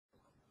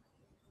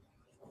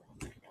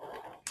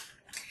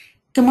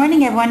Good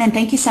morning, everyone, and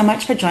thank you so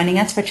much for joining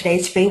us for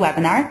today's free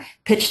webinar,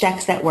 Pitch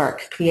Decks that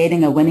Work,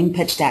 Creating a Winning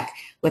Pitch Deck,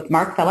 with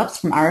Marc Phillips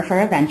from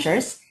Arafura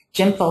Ventures,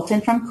 Jim Fulton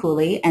from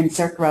Cooley, and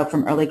Sirk Roh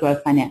from Early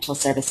Growth Financial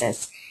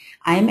Services.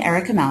 I'm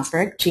Erica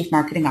Malsberg, Chief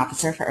Marketing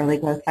Officer for Early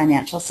Growth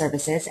Financial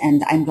Services,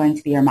 and I'm going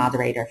to be your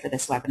moderator for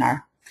this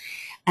webinar.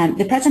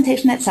 The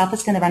presentation itself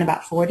is going to run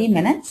about 40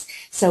 minutes,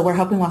 so we're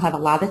hoping we'll have a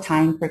lot of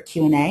time for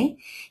Q&A.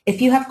 If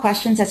you have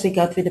questions as we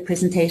go through the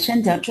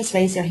presentation, don't just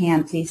raise your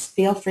hand. Please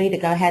feel free to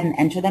go ahead and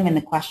enter them in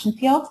the question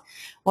field.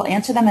 We'll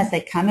answer them as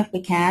they come if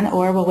we can,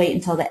 or we'll wait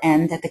until the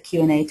end at the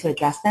Q&A to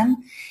address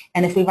them.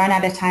 And if we run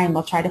out of time,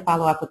 we'll try to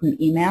follow up with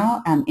an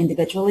email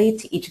individually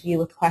to each of you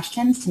with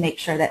questions to make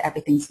sure that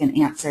everything's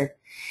been answered.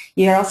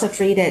 You're also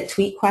free to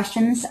tweet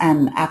questions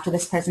after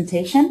this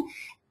presentation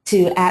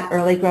to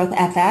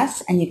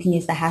 @EarlyGrowthFS, and you can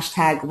use the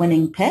hashtag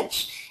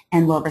 #WinningPitch,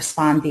 and we'll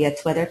respond via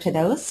Twitter to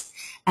those.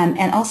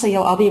 And also,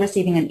 you'll all be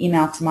receiving an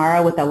email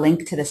tomorrow with a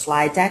link to the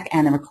slide deck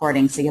and a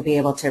recording, so you'll be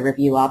able to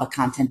review all the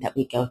content that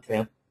we go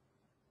through.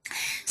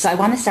 So I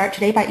want to start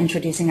today by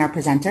introducing our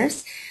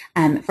presenters.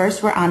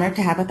 First, we're honored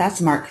to have with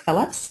us Marc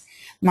Phillips.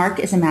 Marc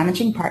is a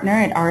managing partner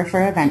at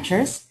Arafura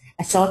Ventures,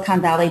 a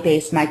Silicon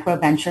Valley-based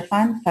micro-venture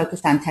fund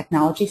focused on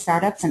technology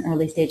startups and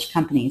early-stage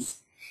companies.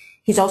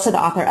 He's also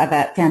the author of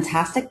a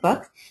fantastic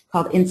book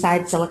called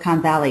Inside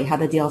Silicon Valley, How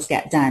the Deals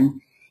Get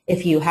Done.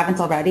 If you haven't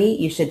already,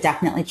 you should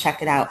definitely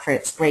check it out for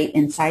its great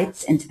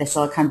insights into the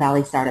Silicon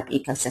Valley startup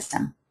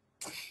ecosystem.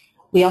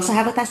 We also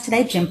have with us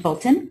today Jim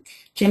Fulton.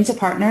 Jim's a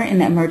partner in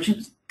the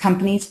Emerging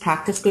Companies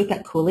Practice Group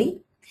at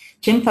Cooley.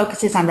 Jim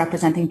focuses on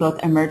representing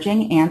both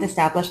emerging and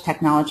established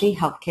technology,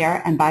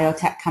 healthcare, and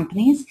biotech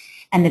companies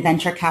and the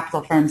venture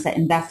capital firms that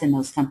invest in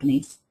those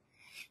companies.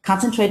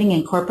 Concentrating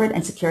in corporate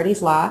and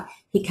securities law,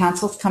 he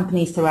counsels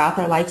companies throughout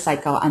their life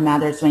cycle on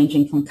matters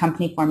ranging from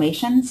company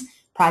formations,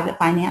 private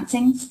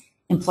financings,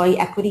 employee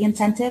equity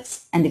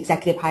incentives, and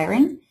executive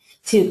hiring,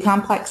 to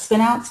complex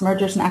spinouts,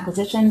 mergers and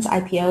acquisitions,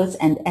 IPOs,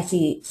 and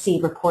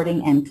SEC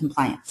reporting and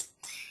compliance.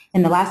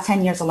 In the last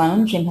 10 years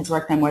alone, Jim has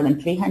worked on more than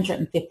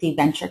 350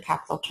 venture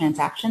capital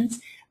transactions,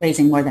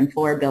 raising more than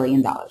 $4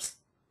 billion.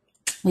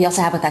 We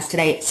also have with us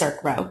today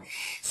Sirk Roh.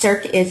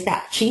 Sirk is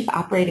the Chief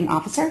Operating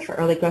Officer for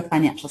Early Growth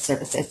Financial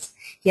Services.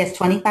 He has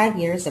 25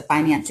 years of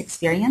finance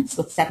experience,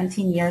 with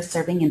 17 years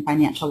serving in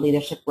financial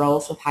leadership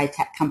roles with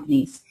high-tech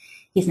companies.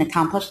 He's an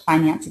accomplished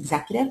finance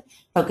executive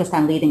focused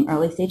on leading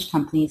early-stage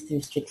companies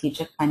through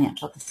strategic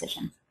financial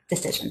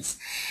decisions.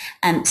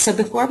 So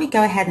before we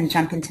go ahead and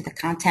jump into the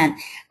content,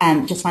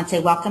 just want to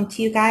say welcome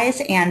to you guys.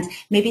 And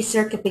maybe,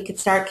 Sirk, if we could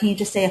start, can you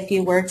just say a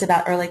few words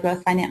about Early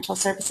Growth Financial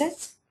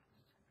Services?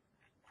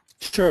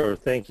 Sure.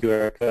 Thank you,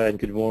 Erica, and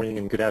good morning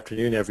and good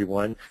afternoon,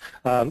 everyone.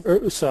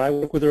 So I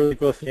work with Early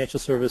Growth Financial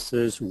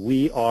Services.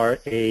 We are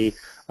a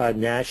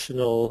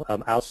national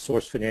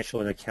outsourced financial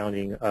and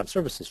accounting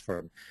services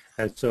firm.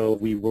 And so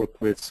we work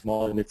with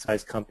small and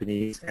mid-sized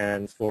companies,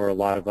 and for a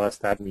lot of us,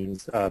 that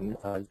means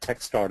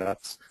tech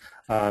startups.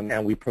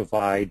 And we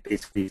provide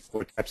basically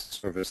 4 types of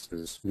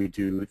services. We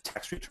do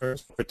tax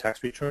returns for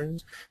tax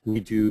returns. We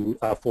do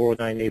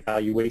 409A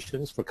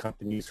valuations for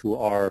companies who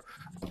are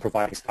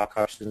providing stock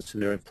options to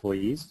their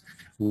employees.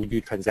 We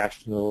do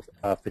transactional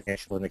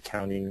financial and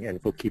accounting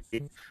and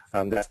bookkeeping.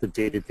 That's the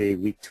day-to-day,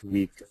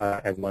 week-to-week,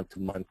 and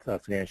month-to-month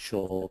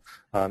financial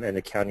and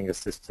accounting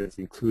assistance,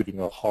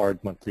 including a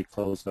hard monthly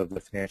close of the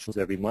financials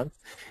every month.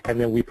 And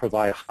then we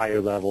provide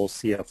higher-level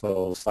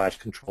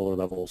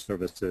CFO/controller-level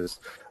services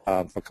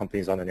for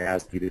companies on an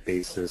as-needed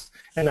basis,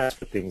 and that's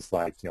for things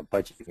like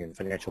budgeting and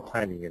financial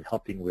planning and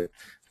helping with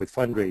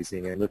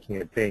fundraising and looking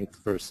at bank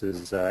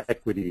versus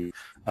equity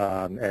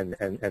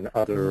and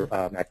other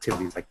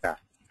activities like that.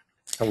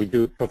 And we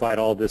do provide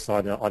all this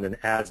on an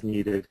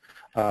as-needed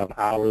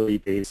hourly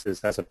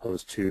basis, as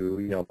opposed to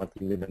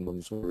monthly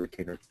minimums or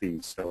retainer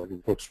fees. So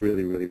it works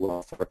really, really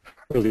well for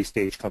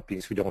early-stage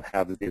companies who don't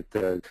have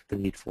the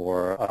need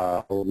for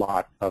a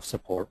lot of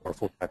support or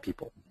full-time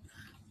people.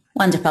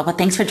 Wonderful. Well,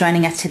 thanks for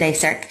joining us today,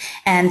 Sirk.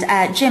 And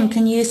Jim,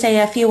 can you say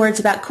a few words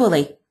about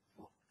Cooley?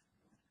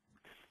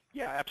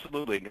 Yeah,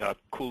 absolutely.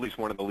 Cooley is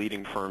one of the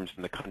leading firms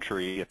in the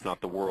country, if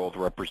not the world,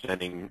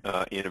 representing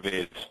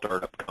innovative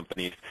startup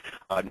companies,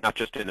 not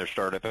just in their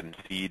startup and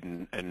seed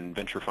and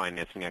venture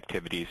financing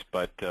activities,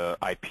 but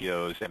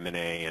IPOs,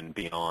 M&A, and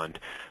beyond.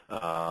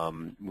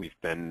 We've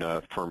been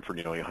a firm for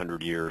nearly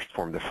 100 years,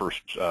 formed the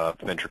first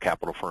venture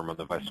capital firm on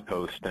the West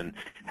Coast, and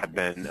have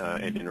been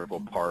an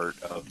integral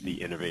part of the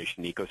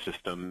innovation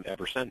ecosystem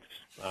ever since.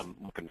 I'm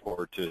looking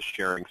forward to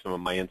sharing some of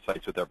my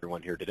insights with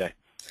everyone here today.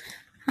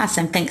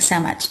 Awesome. Thanks so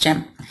much,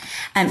 Jim.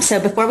 So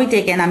before we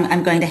dig in,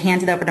 I'm going to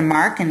hand it over to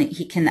Marc, and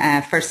he can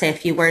first say a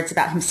few words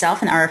about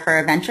himself and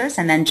Arafura Ventures,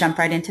 and then jump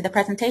right into the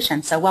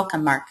presentation. So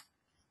welcome, Marc.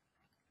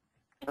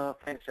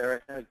 Thanks,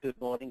 Erica.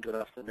 Good morning, good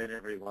afternoon,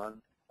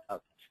 everyone.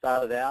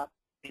 Started out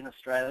in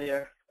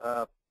Australia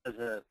as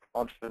an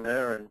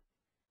entrepreneur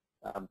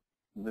and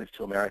moved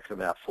to America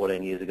about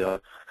 14 years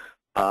ago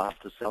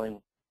after selling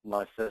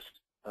my first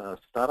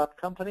startup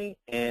company.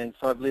 And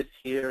so I've lived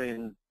here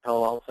in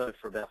Palo Alto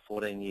for about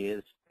 14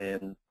 years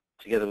and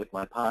together with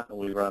my partner,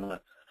 we run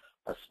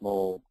a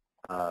small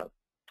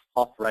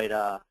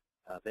operator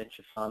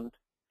venture fund,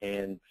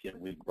 and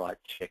we write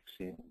checks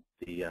in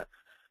the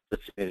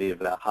vicinity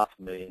of about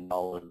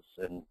 $500,000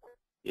 and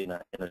in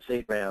a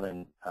seed round,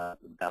 and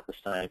about the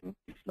same,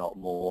 if not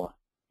more,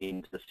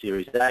 into the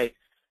Series A.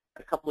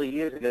 A couple of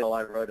years ago,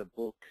 I wrote a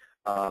book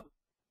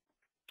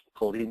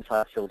called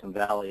Inside Silicon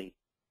Valley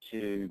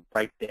to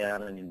break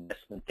down an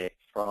investment deck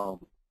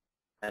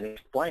and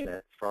explain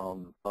it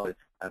from both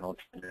an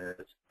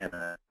entrepreneur's and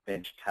a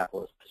venture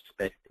capitalist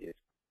perspective.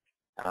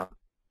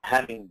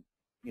 Having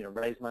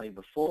raised money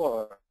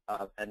before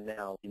and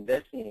now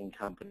investing in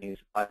companies,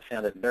 I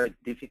found it very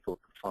difficult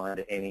to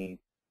find any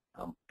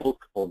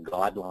book or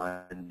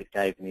guideline that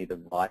gave me the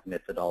right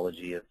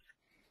methodology of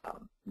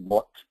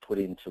what to put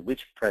into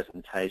which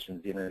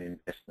presentations in an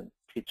investment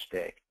pitch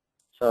deck.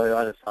 So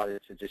I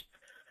decided to just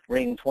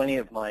ring 20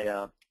 of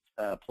my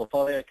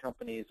portfolio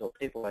companies or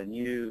people I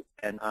knew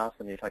and ask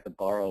them if I could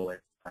borrow a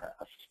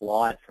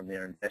slide from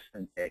their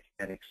investment deck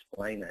and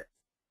explain it.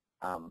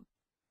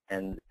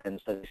 And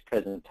so this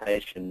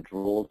presentation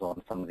draws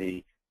on some of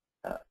the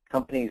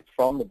companies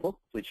from the book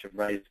which have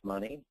raised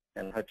money,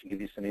 and I hope to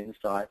give you some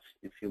insights.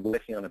 If you're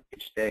working on a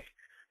pitch deck,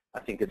 I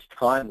think it's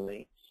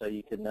timely, so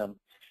you can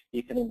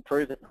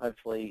improve it and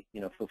hopefully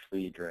fulfill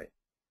your dream.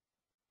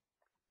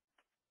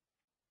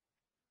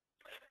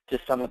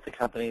 Just some of the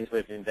companies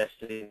we've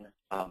invested in,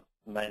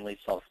 mainly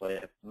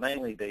software,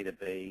 mainly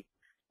B2B,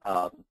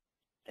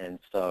 and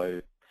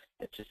so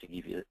just to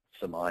give you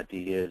some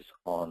ideas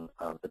on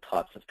the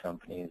types of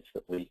companies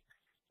that we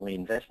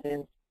invest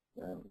in.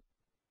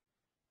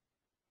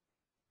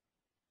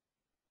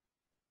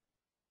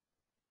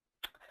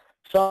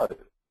 So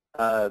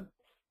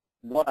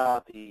what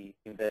are the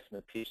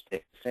investment pitch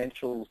deck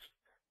essentials?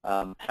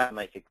 How to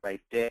make a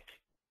great deck?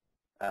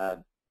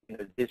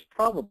 There's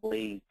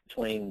probably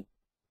between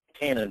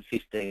 10 and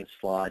 15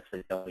 slides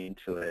that go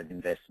into an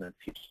investment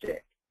pitch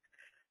deck.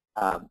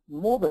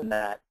 More than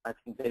that, I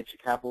think venture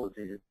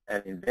capitalists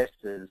and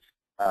investors,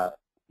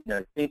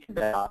 think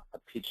about a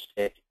pitch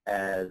deck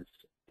as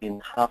in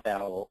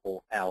half-hour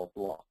or hour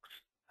blocks.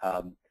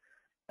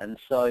 And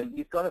so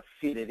you've got to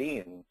fit it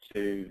in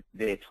to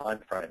their time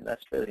frame.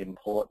 That's really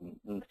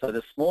important. And so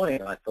this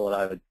morning I thought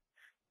I would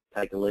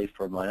take a leaf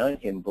from my own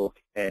hymn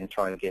book and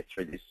try and get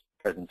through this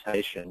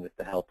presentation with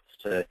the help of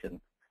Sirk and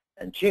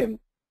Jim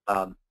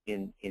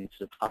in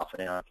sort of half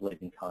an hour,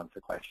 leaving time for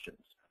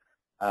questions.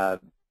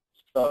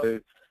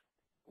 So,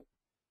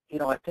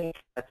 I think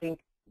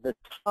the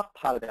tough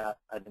part about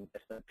an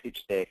investment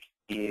pitch deck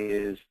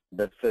is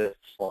the first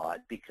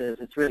slide,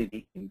 because it's really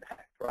the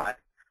impact, right?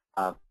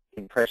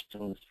 First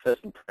impressions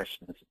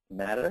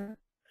matter,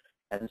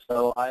 and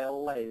so I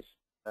always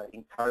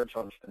encourage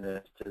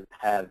entrepreneurs to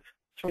have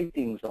 3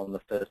 things on the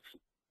first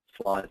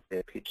slide of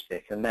their pitch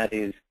deck, and that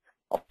is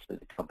obviously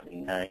the company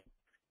name,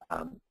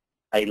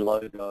 a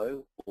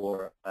logo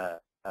or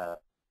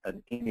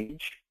an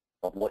image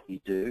of what you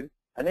do,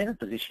 and then a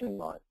positioning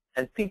line.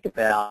 And think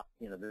about,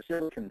 the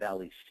Silicon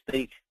Valley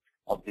speak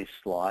of this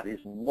slide is,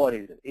 what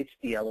is it? It's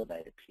the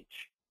elevator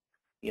pitch.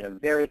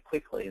 Very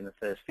quickly in the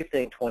first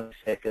 15, 20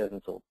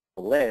 seconds or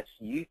less,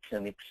 you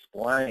can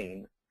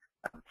explain,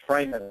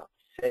 frame it up,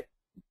 set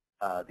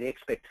the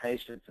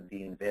expectations of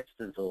the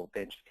investors or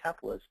venture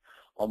capitalists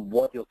on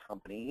what your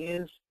company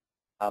is,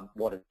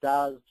 what it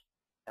does,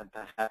 and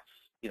perhaps,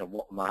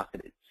 what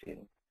market it's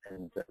in.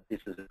 And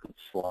this is a good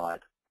slide.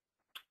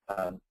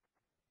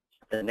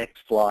 The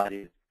next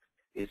slide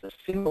is a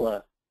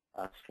similar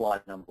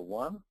slide number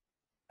 1.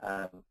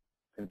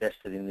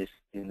 Invested in this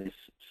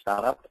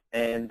startup,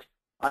 and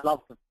I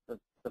love the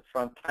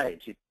front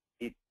page.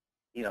 It's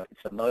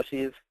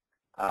emotive.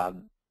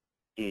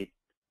 It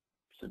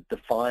sort of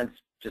defines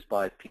just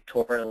by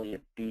pictorially a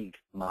big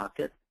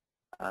market,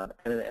 and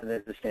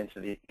there's a sense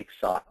of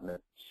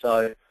excitement.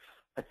 So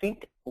I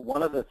think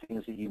one of the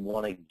things that you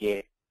want to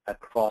get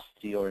across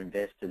to your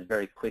investors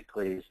very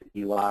quickly is that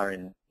you are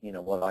in,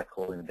 what I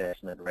call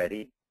investment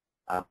ready,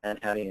 and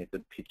having a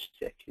good pitch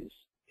deck is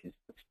the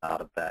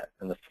start of that.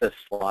 And the first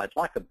slide,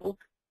 like a book,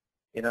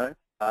 you've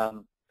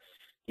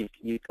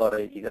got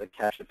to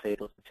capture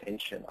people's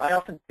attention. I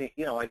often think,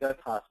 I go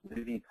past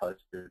movie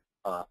posters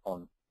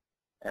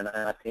and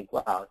I think,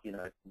 wow,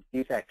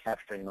 is that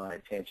capturing my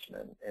attention?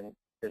 And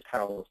there's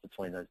parallels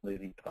between those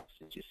movie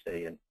posters you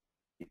see and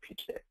your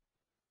pitch deck.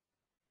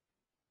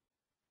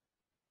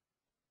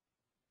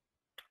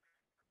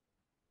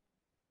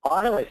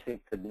 I always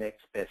think the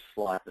next best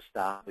slide to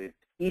start with,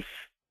 if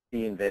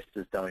the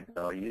investors don't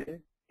know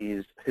you,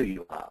 is who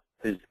you are,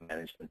 who's the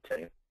management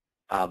team.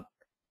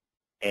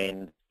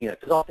 And,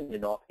 because often you're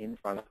not in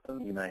front of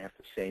them, you may have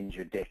to send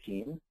your deck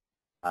in,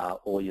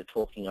 or you're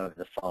talking over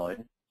the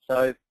phone.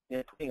 So,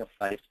 putting a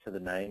face to the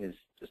name is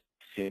just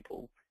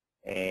simple.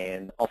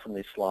 And often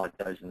this slide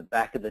goes in the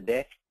back of the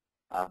deck.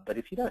 But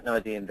if you don't know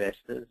the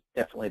investors,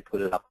 definitely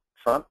put it up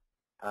front.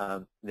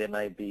 There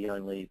may be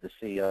only the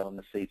CEO and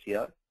the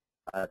CTO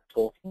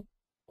talking,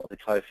 or the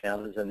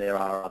co-founders, and there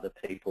are other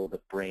people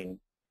that bring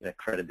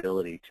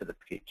credibility to the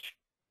pitch.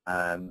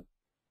 And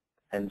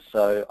And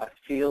so I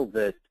feel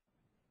that,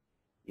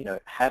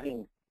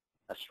 having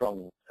a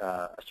strong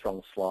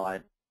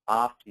slide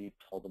after you've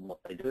told them what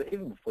they do,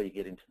 even before you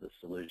get into the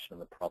solution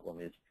and the problem,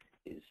 is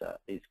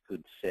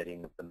good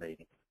setting of the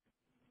meeting.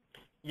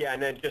 Yeah,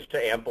 and then just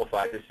to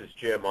amplify, this is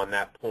Jim on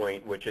that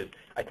point, which is,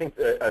 I think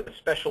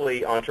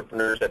especially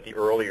entrepreneurs at the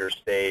earlier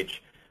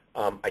stage,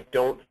 I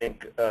don't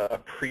think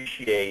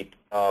appreciate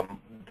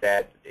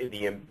that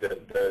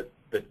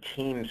the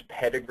team's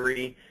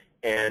pedigree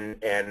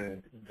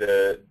and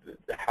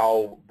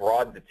how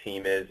broad the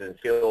team is and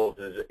skills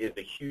is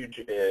a huge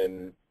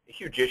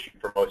issue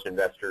for most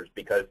investors,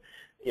 because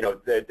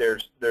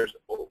there's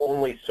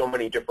only so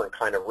many different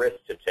kind of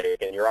risks to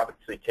take, and you're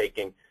obviously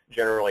taking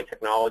generally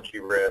technology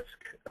risk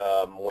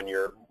when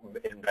you're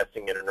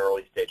investing in an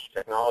early stage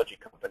technology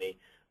company,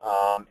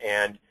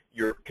 and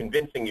you're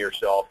convincing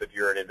yourself, if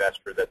you're an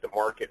investor, that the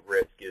market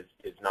risk is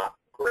not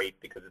great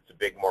because it's a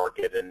big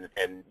market,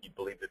 and you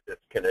believe that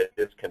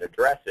this can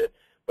address it.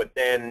 But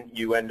then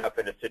you end up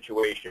in a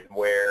situation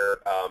where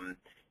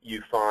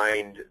you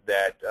find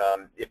that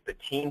if the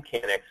team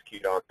can't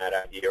execute on that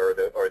idea,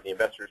 or the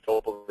investors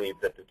don't believe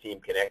that the team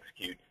can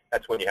execute,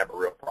 that's when you have a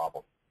real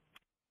problem.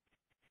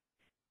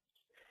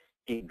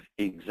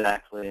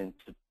 Exactly, and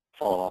to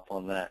follow up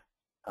on that,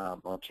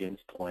 on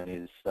Jim's point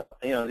is,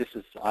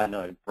 I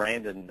know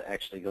Brandon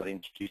actually got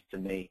introduced to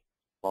me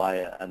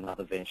by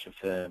another venture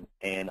firm,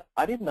 and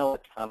I didn't know a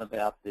ton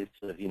about this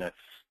sort of,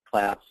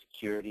 cloud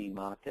security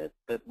market,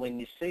 but when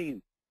you see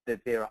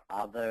that there are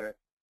other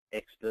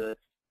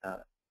experts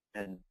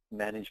and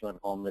management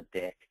on the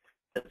deck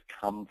that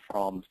come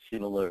from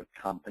similar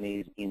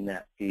companies in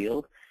that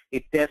field,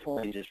 it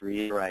definitely just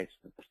reiterates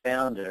that the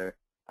founder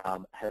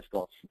has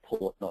got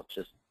support not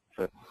just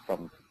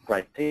from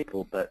great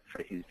people, but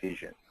for his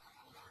vision.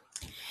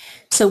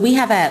 So we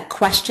have a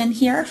question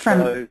here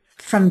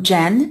from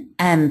Jen.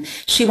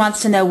 She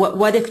wants to know,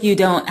 what if you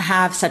don't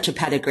have such a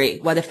pedigree?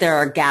 What if there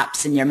are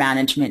gaps in your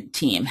management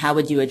team? How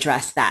would you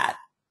address that?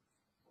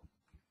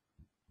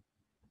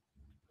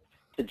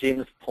 To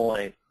Jim's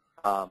point,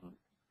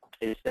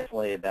 it's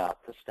definitely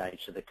about the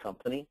stage of the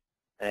company.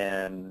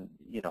 And,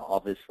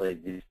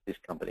 obviously this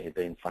company has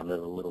been funded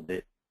a little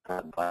bit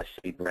by a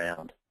seed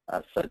round,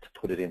 so to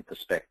put it in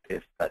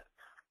perspective. But,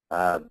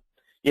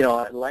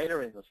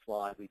 later in the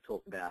slide we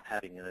talk about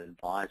having an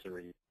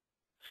advisory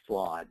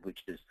slide, which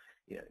is,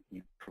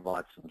 you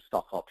provide some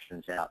stock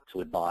options out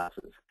to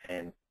advisors.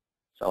 And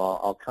so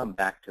I'll come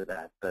back to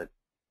that, but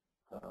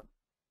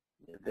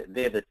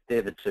they're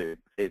the two,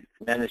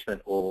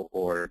 management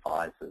or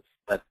advisors.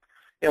 But,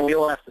 we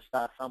all have to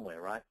start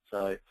somewhere, right?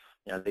 So,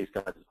 these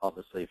guys,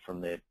 obviously,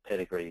 from their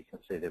pedigree, you can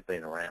see they've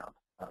been around,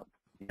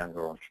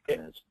 younger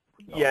entrepreneurs.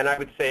 Yeah, and I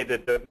would say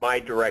that my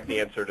direct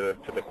answer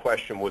to the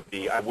question would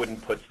be, I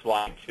wouldn't put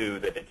slide 2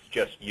 that it's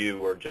just you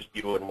or just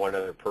you and one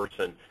other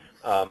person.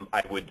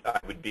 I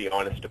would be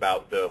honest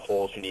about the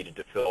holes you needed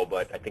to fill,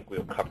 but I think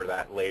we'll cover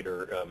that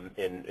later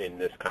in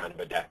this kind of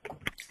a deck.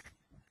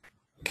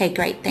 Okay,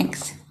 great,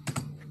 thanks.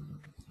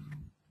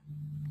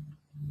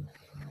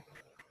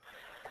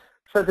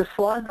 So the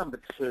slide number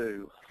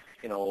 2,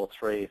 or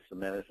 3, if the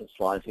management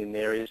slides in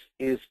there,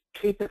 is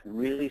keep it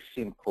really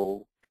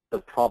simple, the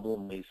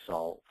problem we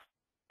solve.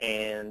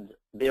 And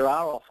there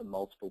are often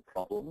multiple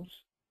problems.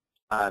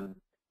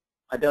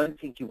 I don't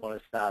think you want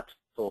to start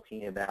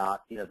talking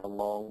about, the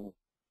long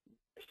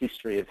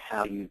history of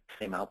how you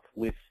came up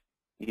with,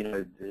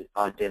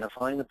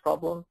 identifying the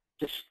problem.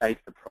 Just state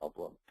the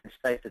problem and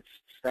state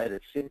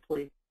it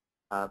simply,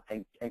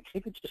 and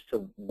keep it just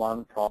to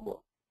one problem.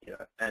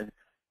 And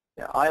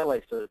I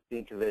always sort of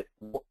think of it,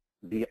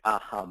 the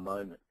aha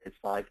moment. It's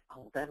like,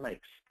 oh, that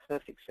makes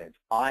perfect sense.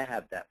 I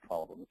have that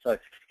problem. So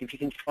if you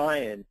can try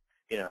and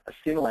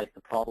assimilate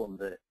the problem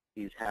that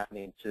is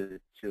happening to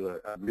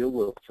a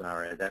real-world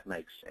scenario, that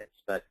makes sense.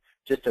 But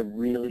just a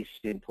really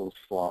simple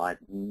slide,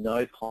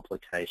 no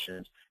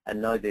complications,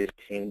 and know there's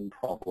 10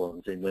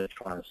 problems and we're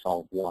trying to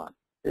solve one.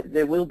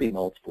 There will be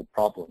multiple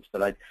problems,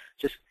 but I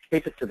just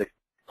keep it to the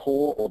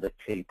core or the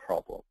key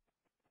problem.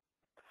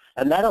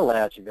 And that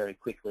allows you very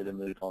quickly to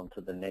move on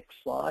to the next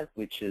slide,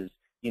 which is,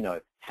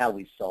 how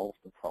we solve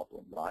the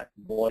problem, right?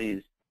 What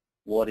is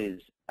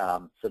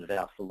sort of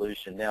our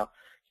solution? Now,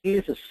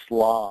 here's a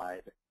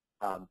slide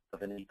of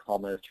an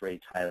e-commerce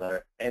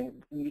retailer,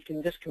 and you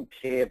can just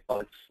compare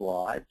both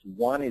slides.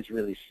 One is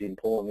really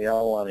simple, and the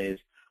other one is,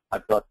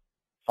 I've got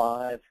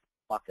 5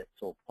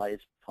 buckets or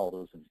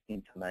placeholders of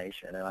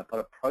information, and I've got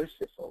to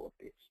process all of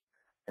this.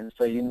 And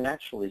so you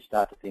naturally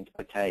start to think,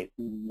 okay,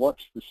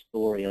 what's the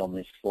story on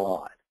this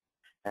slide?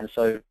 And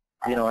so,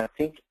 I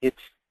think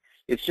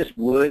it's just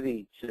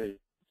worthy to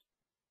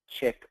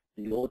check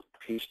your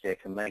pitch deck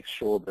and make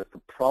sure that the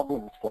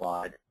problem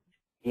slide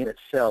in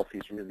itself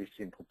is really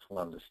simple to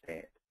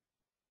understand.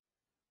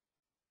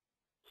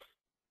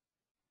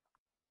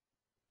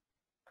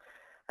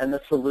 And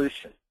the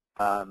solution,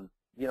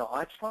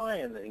 I try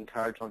and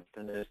encourage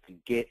entrepreneurs to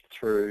get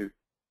through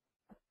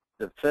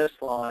the first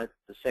slide,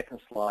 the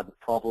second slide, the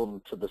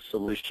problem to the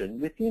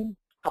solution within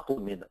a couple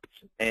of minutes.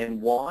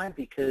 And why?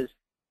 Because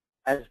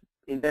as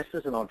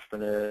investors and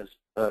entrepreneurs,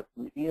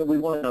 we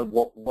want to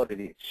know what it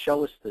is.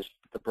 Show us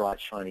the bright,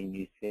 shiny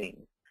new thing,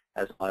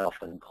 as I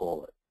often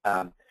call it.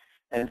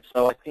 And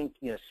so I think,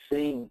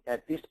 seeing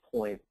at this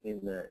point in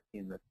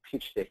the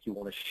pitch deck, you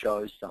want to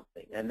show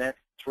something, and that's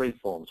three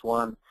forms.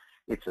 One,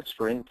 it's a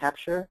screen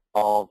capture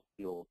of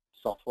your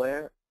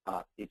software.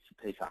 It's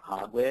a piece of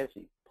hardware, so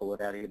you pull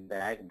it out of your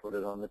bag and put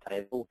it on the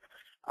table.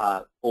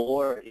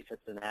 Or if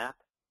it's an app,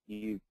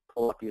 you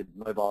pull up your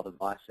mobile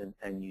device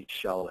and you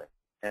show it.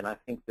 And I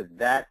think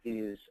that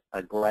is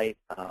a great,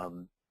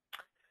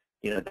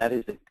 that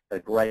is a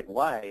great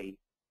way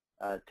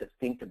to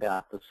think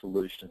about the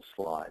solution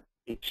slide.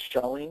 It's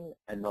showing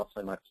and not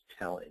so much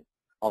telling.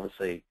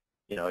 Obviously,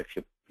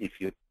 if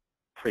you're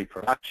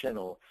pre-production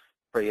or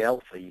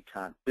pre-alpha, you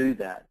can't do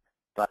that.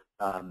 But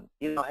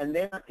and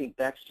then I think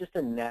that's just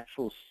a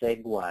natural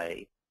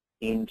segue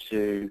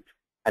into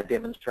a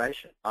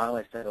demonstration. I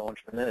always say to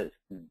entrepreneurs,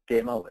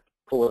 demo it,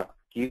 pull it up,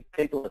 give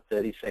people a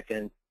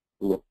 30-second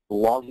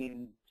log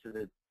in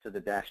to the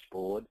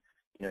dashboard,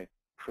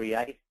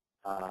 create,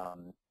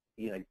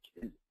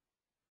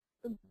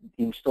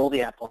 install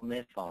the app on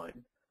their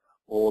phone,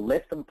 or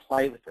let them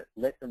play with it.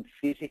 Let them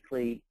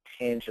physically,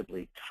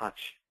 tangibly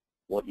touch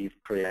what you've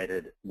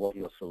created, what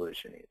your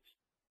solution is.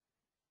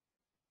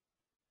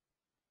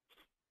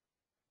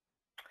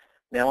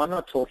 Now, I'm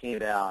not talking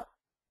about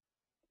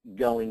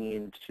going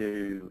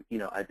into,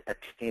 a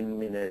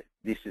 10-minute,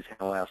 this is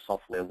how our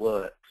software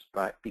works,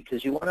 right?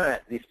 Because you want to,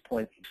 at this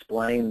point,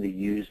 explain the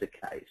user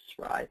case,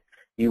 right?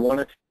 You want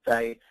to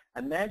say,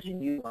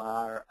 imagine you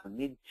are a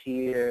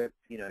mid-tier,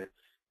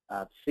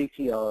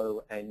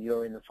 CTO, and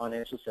you're in the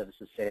financial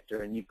services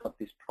sector, and you've got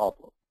this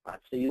problem, right?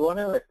 So you want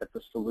to, at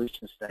the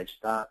solution stage,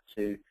 start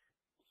to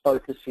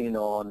focus in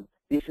on,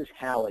 this is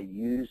how a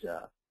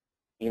user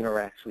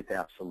interacts with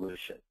our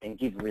solution, and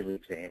give real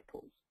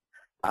examples.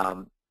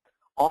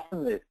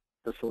 Often the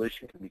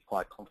solution can be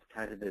quite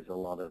complicated. There's a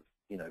lot of,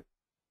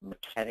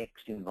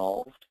 mechanics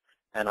involved,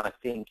 and I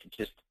think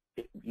just,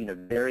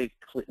 very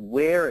clear,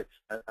 where it's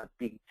a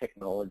big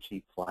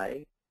technology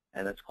play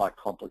and it's quite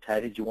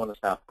complicated, you want to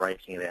start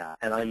breaking it out.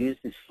 And I use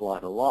this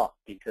slide a lot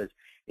because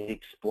it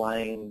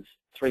explains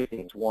three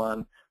things.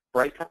 One,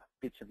 break up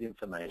bits of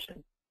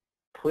information,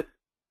 put,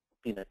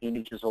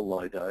 images or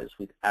logos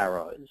with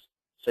arrows,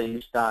 so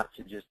you start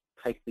to just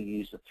take the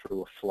user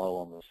through a flow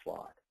on the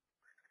slide.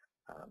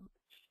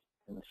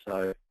 And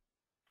so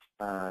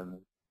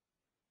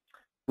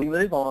we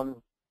move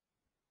on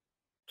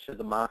to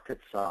the market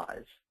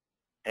size,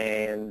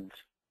 and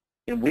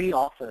we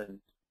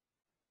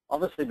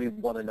obviously we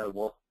want to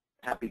know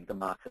how big the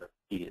market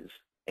is,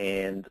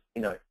 and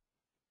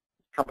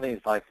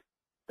companies like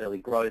Early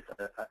Growth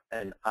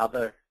and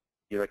other,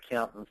 your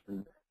accountants,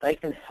 and they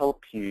can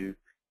help you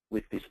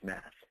with this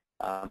math,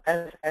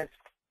 as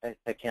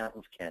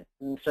accountants can.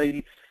 And so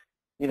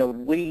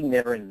we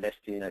never invest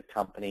in a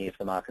company if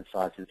the market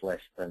size is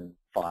less than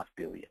 $5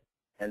 billion.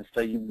 And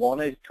so you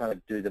want to kind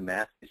of do the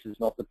math. This is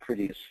not the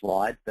prettiest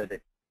slide, but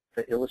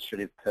for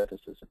illustrative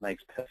purposes, it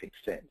makes perfect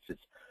sense.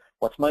 It's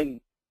what's my,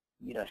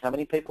 how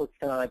many people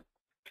can I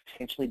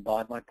potentially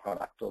buy my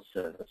product or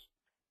service?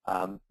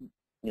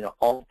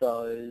 Of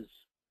those,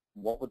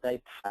 what would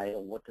they pay,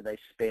 or what do they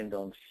spend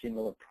on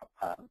similar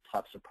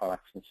types of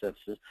products and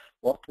services?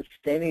 What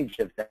percentage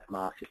of that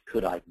market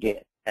could I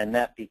get? And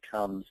that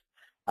becomes,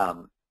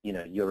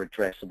 your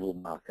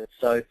addressable market.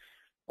 So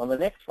on the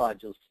next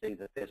slide, you'll see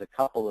that there's a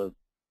couple of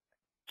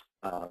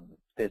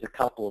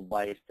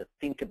ways to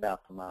think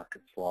about the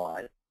market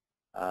slide,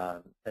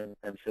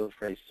 and feel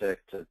free, Sirk,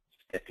 to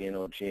step in,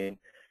 or Jim.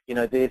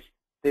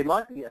 There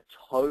might be a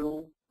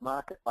total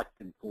market, like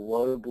the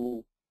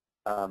global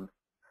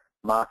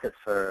market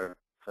for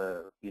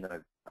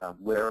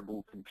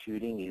wearable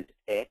computing is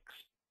X,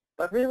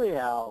 but really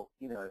our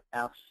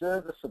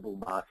serviceable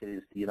market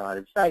is the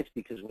United States,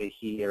 because we're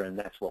here and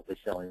that's what we're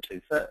selling to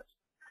first.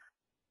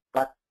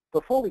 But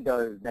before we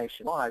go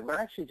nationwide, we're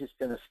actually just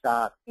going to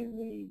start in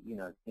the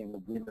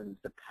women's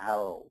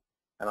apparel.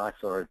 And I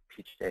saw a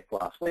pitch deck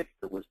last week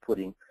that was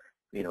putting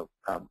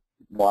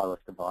wireless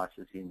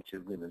devices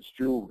into women's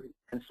jewelry.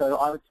 And so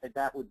I would say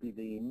that would be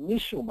the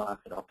initial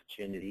market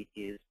opportunity,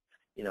 is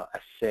a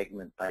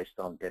segment based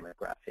on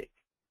demographic,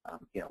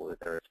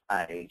 whether it's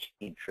age,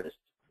 interest,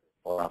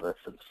 or other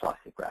sort of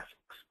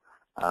psychographics.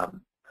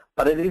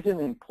 But it is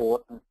an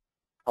important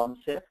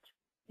concept.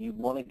 You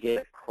want to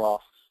get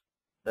across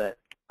that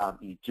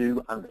you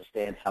do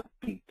understand how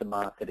big the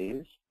market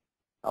is.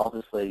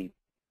 Obviously,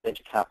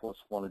 venture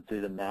capitalists want to do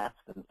the math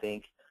and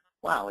think,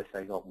 wow, if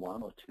they got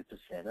 1 or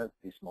 2% of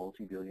this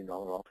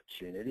multi-billion-dollar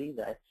opportunity,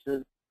 that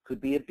could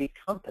be a big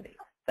company.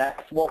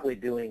 That's what we're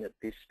doing at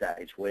this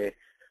stage, where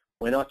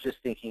we're not just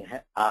thinking,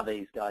 are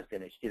these guys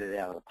going to hit it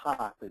out of the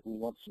park, but we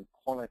want some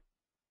quantification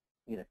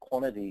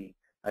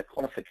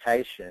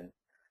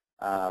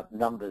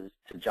numbers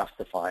to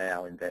justify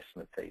our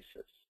investment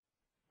thesis.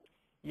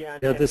 Yeah,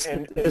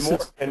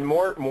 and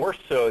more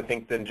so, I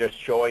think, than just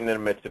showing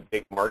them it's a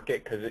big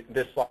market, because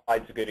this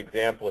slide's a good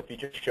example. If you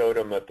just showed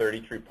them a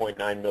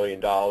 $33.9 million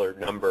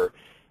number,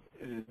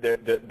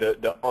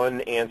 the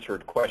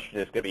unanswered question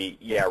is going to be,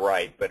 yeah,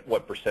 right, but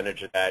what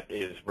percentage of that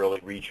is really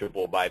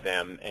reachable by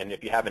them? And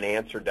if you haven't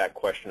answered that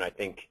question, I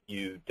think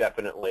you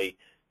definitely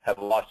have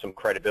lost some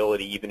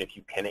credibility, even if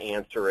you can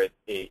answer it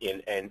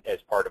and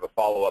as part of a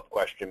follow-up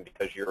question,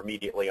 because you're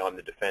immediately on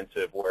the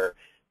defensive where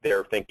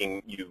they're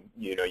thinking you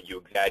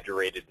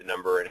exaggerated the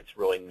number and it's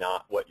really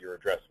not what your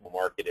addressable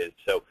market is.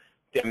 So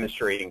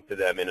demonstrating to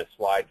them in a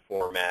slide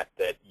format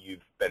that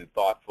you've been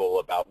thoughtful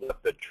about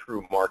what the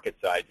true market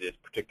size is,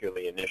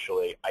 particularly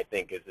initially, I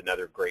think is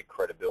another great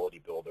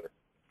credibility builder.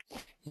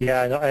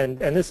 Yeah, and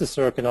this is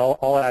Sirk, and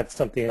I'll add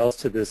something else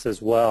to this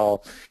as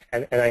well.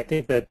 And I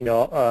think that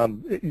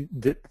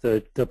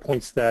the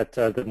points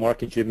that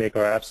Mark and Jim make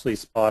are absolutely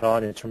spot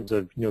on in terms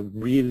of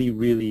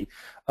really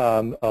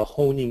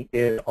honing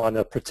in on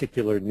a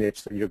particular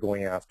niche that you're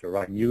going after.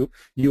 Right? You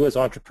as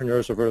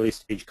entrepreneurs of early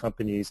stage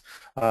companies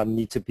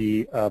need to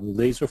be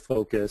laser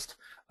focused.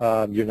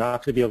 You're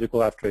not going to be able to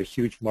go after a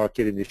huge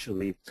market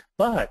initially,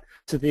 but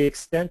to the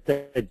extent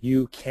that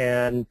you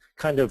can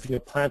kind of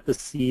plant the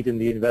seed in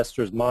the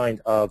investor's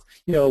mind of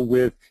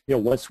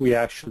once we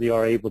actually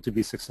are able to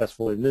be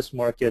successful in this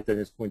market, then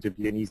it's going to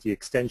be an easy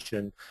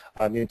extension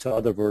into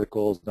other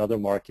verticals and other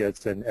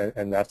markets,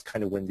 and that's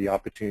kind of when the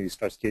opportunity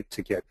starts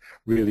to get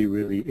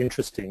really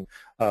interesting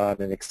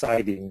and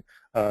exciting.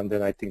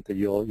 Then I think that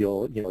you'll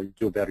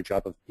do a better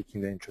job of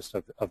piquing the interest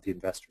of the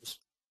investors.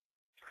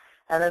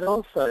 And it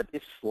also,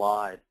 this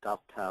slide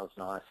dovetails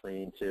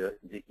nicely into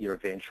your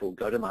eventual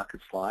go-to-market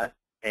slide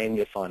and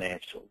your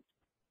financials.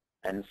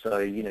 And so,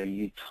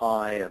 you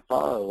tie a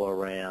bow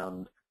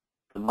around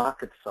the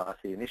market size,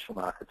 the initial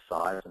market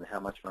size, and how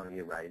much money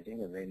you're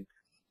raising, and then,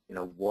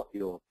 what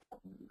your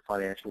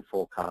financial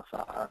forecasts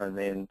are, and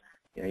then,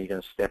 you're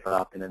going to step it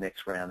up in the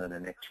next round and the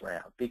next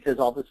round. Because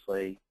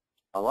obviously,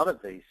 a lot of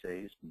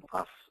VCs,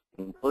 us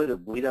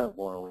included, we don't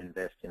want to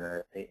invest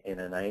in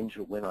an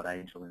angel. We're not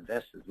angel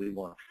investors. We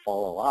want to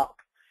follow up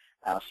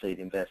our seed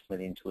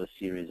investment into a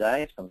Series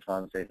A,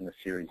 sometimes even a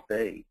Series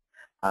B.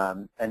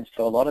 And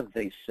so a lot of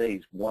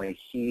VCs want to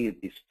hear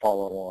this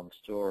follow-on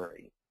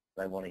story.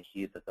 They want to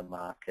hear that the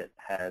market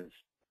has,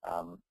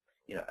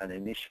 an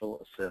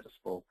initial, a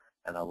serviceable,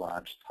 and a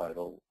large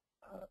total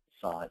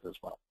size as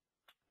well.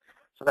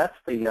 So that's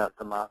the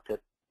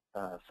market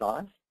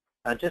size.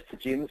 Just to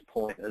Jim's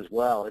point as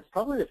well, it's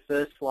probably the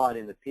first slide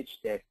in the pitch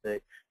deck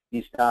that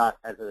you start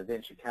as a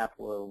venture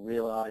capital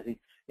realizing,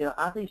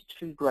 are these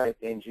two great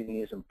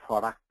engineers and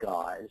product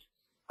guys,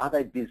 are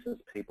they business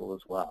people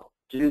as well?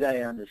 Do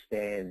they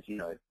understand,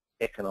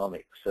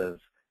 economics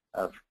of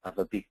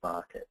a big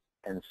market?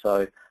 And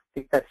so I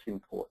think that's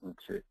important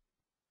to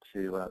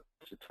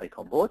take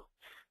on board.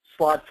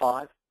 Slide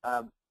 5,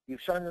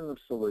 you've shown them the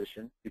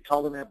solution, you've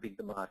told them how big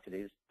the market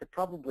is, they're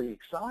probably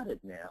excited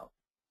now.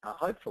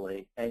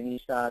 Hopefully, and you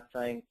start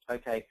saying,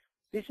 okay,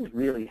 this is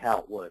really how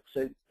it works.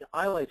 So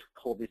I always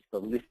call this the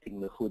lifting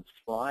the hood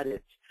slide.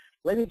 It's,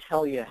 let me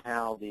tell you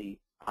how the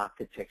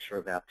architecture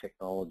of our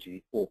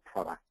technology or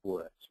product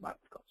works. Right?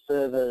 We've got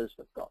servers,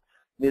 we've got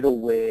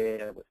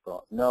middleware, we've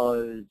got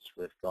nodes,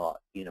 we've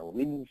got,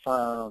 wind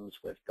farms,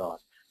 we've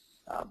got,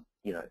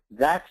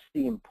 that's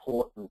the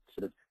important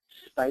sort of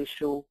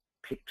spatial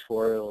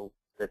pictorial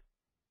that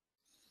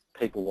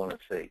people want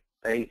to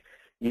see.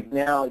 You've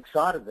now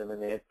excited them,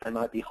 and they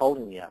might be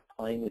holding the app,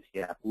 playing with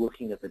the app,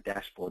 looking at the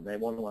dashboard, and they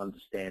want to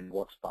understand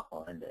what's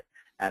behind it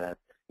at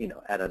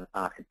an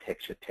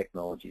architecture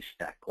technology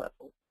stack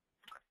level.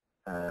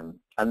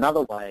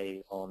 Another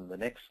way on the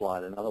next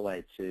slide, another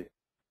way to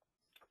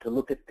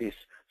look at this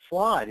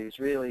slide is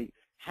really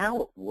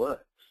how it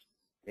works.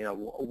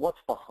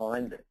 What's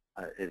behind it?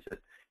 Is it,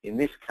 in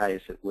this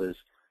case, it was,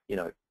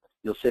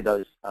 you'll see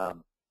those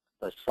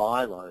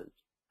silos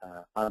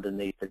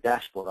underneath the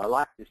dashboard. I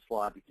like this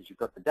slide because you've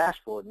got the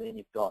dashboard and then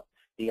you've got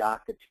the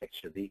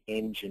architecture, the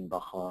engine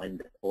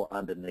behind it or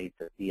underneath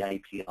it, the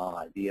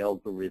API, the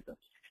algorithms.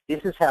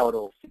 This is how it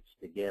all fits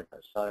together.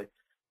 So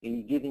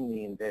you're giving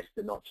the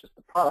investor not just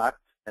the product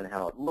and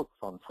how it looks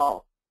on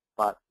top,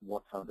 but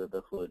what's under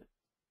the hood,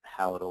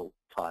 how it all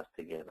ties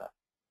together.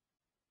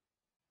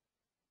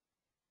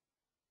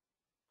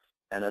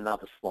 And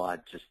another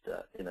slide just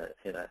in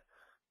a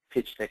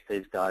pitch deck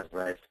these guys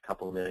raised a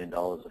couple of $1 million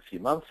a few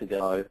months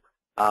ago.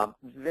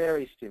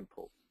 Very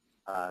simple.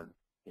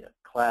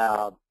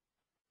 Cloud,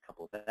 a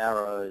couple of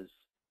arrows,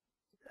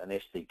 an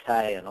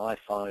SDK, an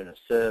iPhone, a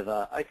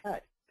server. Okay,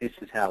 this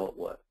is how it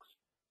works.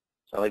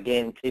 So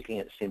again, keeping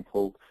it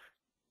simple,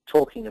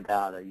 talking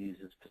about a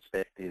user's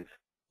perspective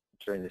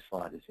during this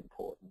slide is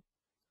important.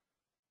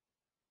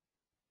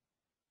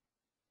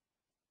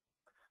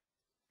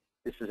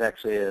 This is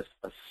actually a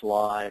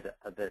slide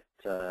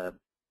that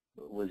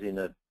was in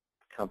a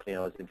company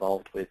I was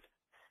involved with.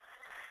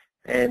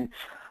 And,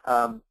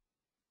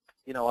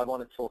 I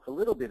want to talk a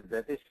little bit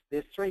about this.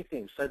 There's 3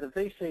 things. So the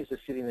VCs are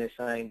sitting there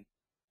saying,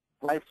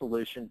 great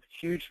solution,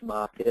 huge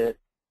market,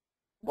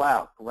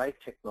 wow, great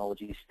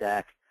technology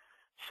stack.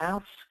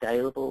 How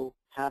scalable,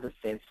 how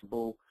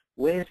defensible,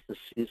 where's the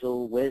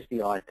sizzle, where's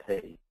the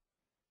IP?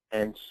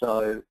 And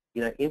so,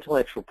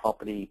 intellectual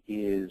property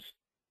is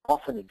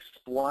often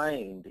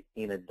explained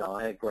in a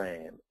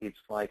diagram. It's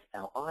like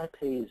our IP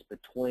is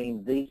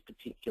between these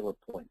particular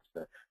points,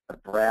 the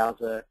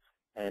browser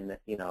and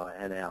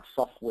and our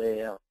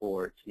software,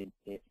 or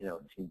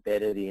it's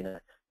embedded in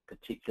a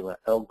particular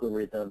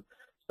algorithm.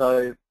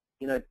 So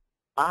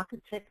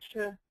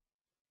architecture,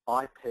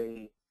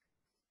 IP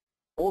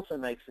also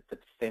makes it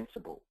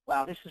defensible.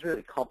 Wow, this is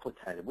really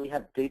complicated. We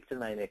have deep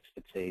domain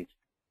expertise.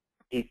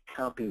 It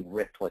can't be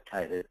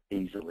replicated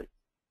easily,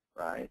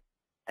 right?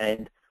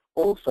 And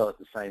also at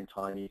the same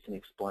time, you can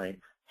explain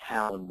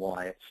how and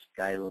why it's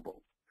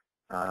scalable.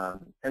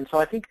 And so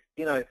I think,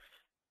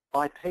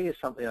 IP is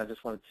something I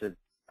just wanted to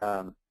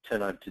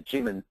turn over to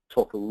Jim and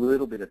talk a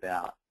little bit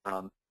about.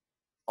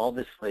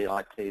 Obviously,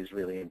 IP is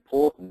really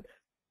important.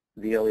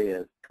 The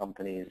earlier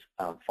companies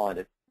find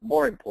it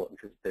more important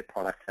because their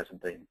product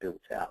hasn't been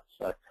built out.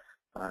 So,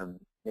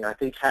 I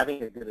think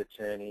having a good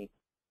attorney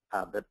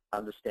that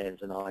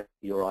understands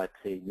your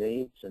IP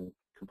needs and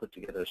can put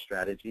together a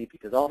strategy,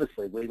 because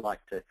obviously we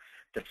like to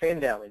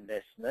defend our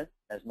investment,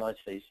 as most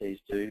VCs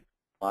do,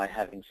 by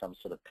having some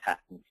sort of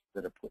patents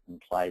that are put in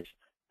place.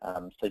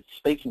 So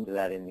speaking to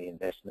that in the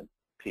investment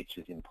pitch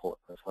is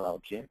important as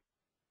well, Jim.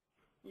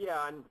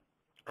 Yeah, and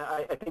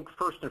I think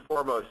first and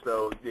foremost,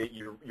 though, that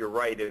you're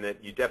right in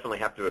that you definitely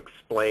have to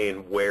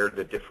explain where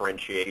the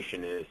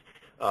differentiation is.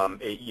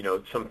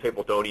 Some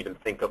people don't even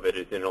think of it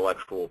as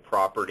intellectual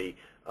property,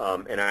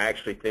 and I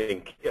actually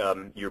think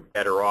you're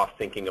better off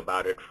thinking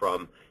about it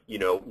from,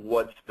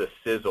 what's the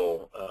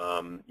sizzle,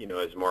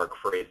 as Mark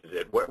phrases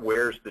it.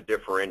 Where's the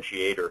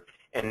differentiator?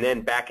 And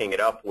then backing it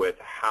up with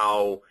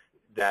how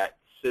that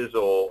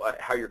sizzle,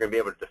 how you're going to be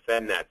able to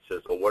defend that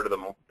sizzle. What are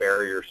the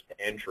barriers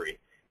to entry?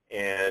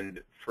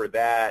 And for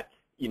that,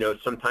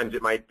 sometimes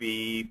it might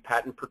be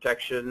patent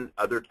protection.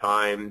 Other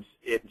times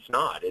it's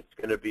not. It's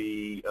going to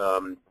be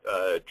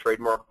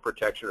trademark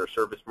protection or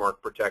service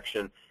mark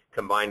protection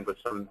combined with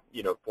some,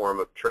 form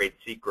of trade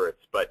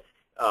secrets. But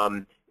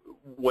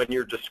when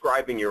you're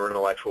describing your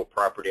intellectual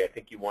property, I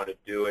think you want to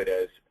do it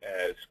as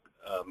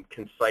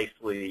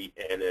concisely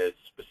and as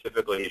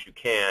specifically as you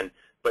can,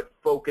 but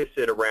focus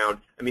it around,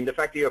 the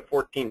fact that you have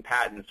 14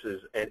 patents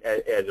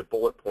as a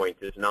bullet point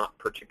is not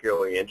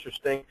particularly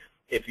interesting.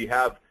 If you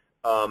have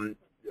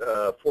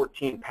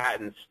 14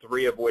 patents,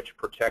 3 of which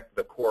protect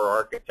the core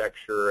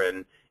architecture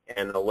and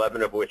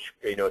 11 of which,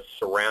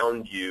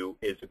 surround you,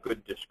 is a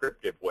good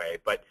descriptive way.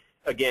 But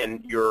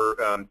again, your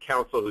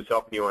counsel who's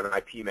helping you on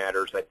IP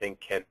matters, I think,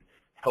 can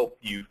help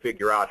you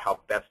figure out how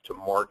best to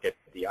market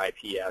the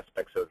IP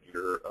aspects of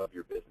your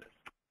business.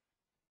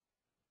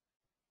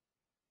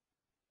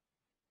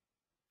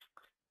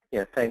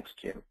 Yeah, thanks,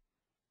 Jim.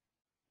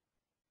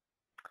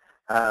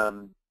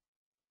 And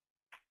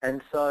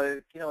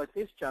so, at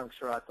this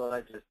juncture, I thought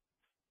I'd just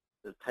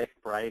take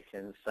a break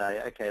and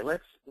say, okay,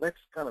 let's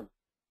kind of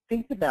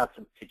think about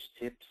some pitch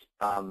tips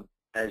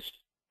as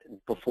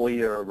before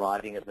you're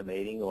arriving at the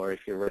meeting, or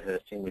if you're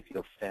rehearsing with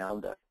your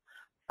founder.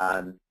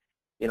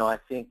 I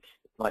think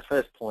my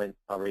first point,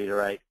 I'll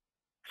reiterate,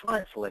 try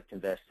and select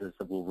investors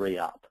that will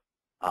re-up,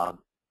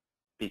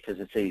 because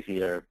it's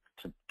easier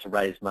to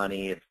raise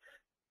money if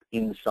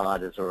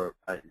insiders are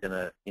going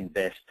to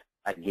invest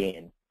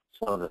again.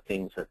 Some of the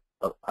things that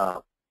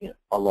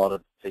a lot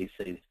of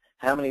VCs,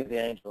 how many of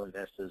the angel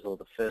investors or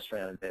the first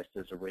round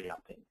investors are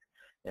re-upping,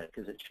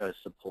 because it shows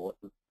support.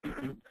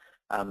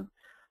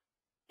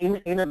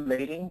 In a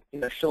meeting,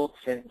 short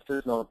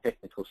sentences, not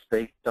technical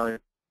speak.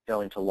 Don't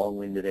go into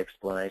long-winded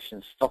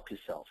explanations. Stop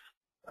yourself,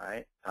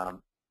 right?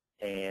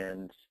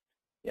 And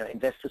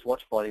investors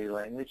watch body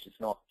language. It's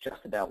not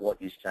just about what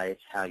you say;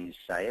 it's how you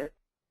say it.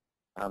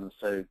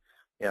 So,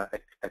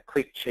 a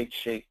quick cheat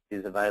sheet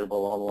is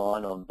available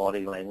online on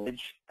body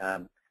language.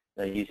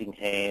 Using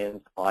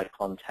hands, eye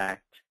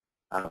contact,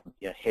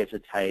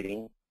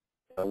 hesitating.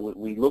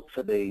 We look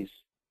for these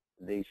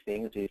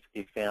things.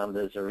 If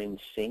founders are in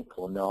sync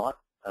or not,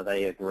 are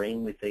they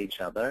agreeing with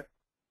each other?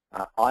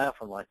 I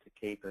often like to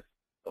keep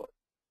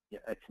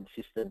a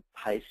consistent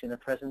pace in a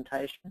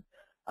presentation.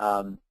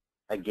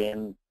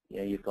 Again,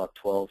 you've got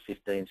 12,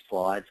 15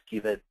 slides.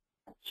 Give it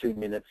 2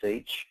 minutes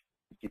each.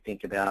 If you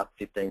think about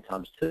 15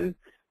 times 2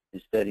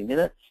 is 30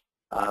 minutes.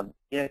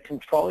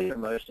 Control your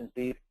emotions.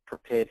 Be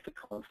prepared for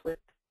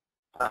conflict.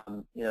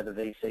 The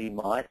VC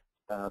might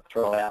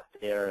throw out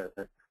there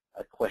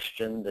a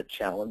question that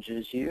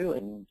challenges you,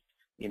 and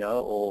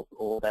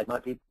or they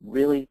might be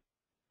really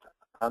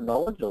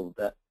knowledgeable,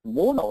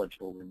 more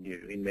knowledgeable than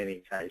you in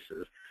many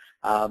cases,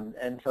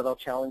 and so they'll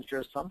challenge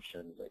your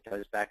assumptions. It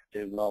goes back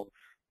to, well,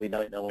 we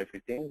don't know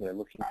everything. We're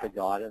looking for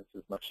guidance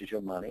as much as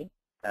your money.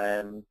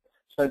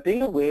 So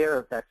being aware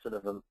of that sort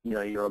of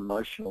your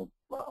emotional,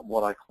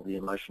 what I call the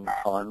emotional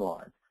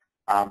timeline,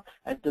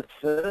 and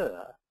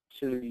defer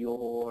to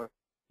your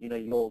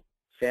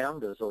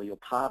founders or your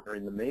partner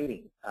in the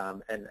meeting,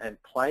 and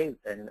play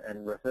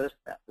and rehearse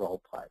that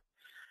role play.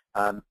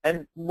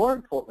 And more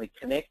importantly,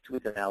 connect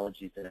with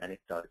analogies and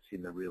anecdotes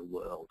in the real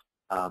world.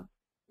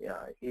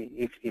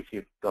 If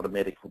you've got a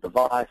medical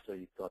device or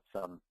you've got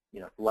some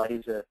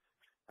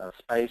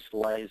space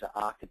laser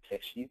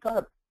architecture, you've got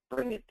to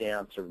bring it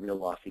down to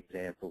real-life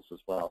examples as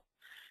well.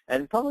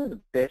 And probably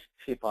the best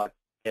tip I've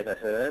ever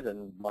heard,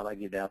 and one I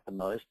give out the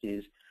most,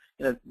 is,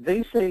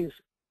 VCs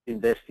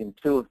invest in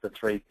 2 of the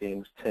 3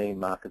 things: team,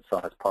 market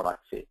size,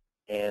 product fit.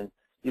 And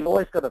you've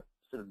always got to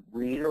sort of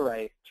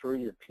reiterate through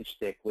your pitch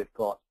deck, we've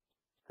got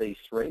these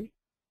 3,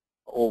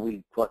 or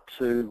we've got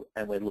 2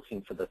 and we're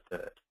looking for the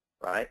 3rd,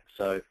 right?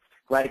 So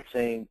great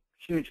team,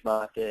 huge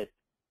market,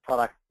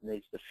 product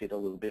needs to fit a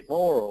little bit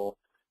more, or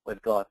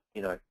we've got,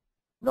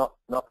 not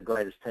the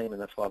greatest team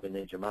and that's why we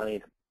need your money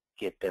to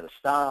get better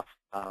staff,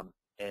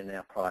 and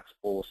our product's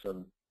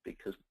awesome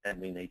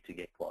and we need to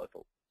get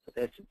global. So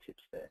there's some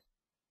tips there.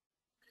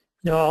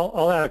 No,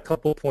 I'll add a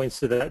couple points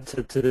to that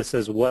to this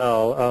as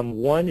well.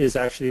 One is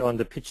actually on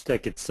the pitch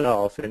deck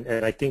itself,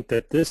 and I think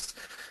that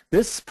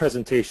this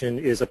presentation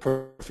is a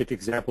perfect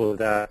example of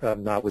that,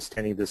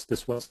 notwithstanding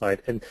this one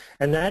slide, and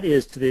that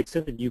is, to the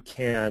extent that you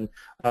can,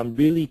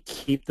 really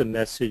keep the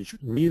message,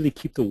 really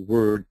keep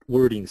the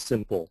wording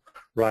simple,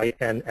 right,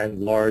 and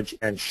large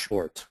and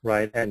short,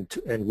 right,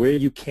 and where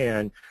you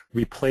can,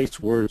 replace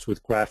words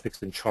with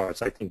graphics and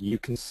charts. I think you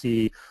can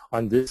see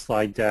on this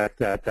slide deck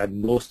that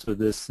most of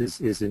this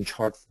is in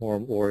chart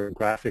form or in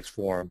graphics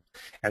form,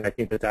 and I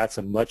think that that's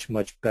a much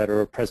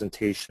better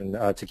presentation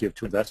to give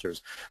to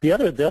investors. The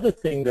other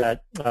thing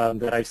that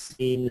I've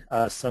seen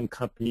some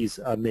companies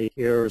make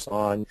errors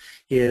on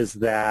is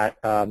that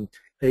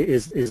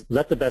is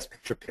let the best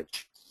picture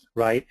pitch.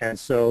 Right, and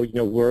so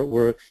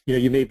you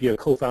may be a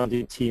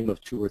co-founding team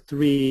of 2 or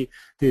 3.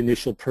 The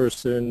initial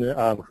person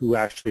who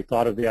actually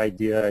thought of the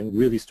idea and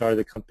really started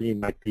the company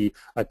might be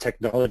a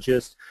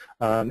technologist,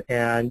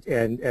 and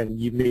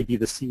you may be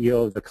the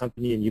CEO of the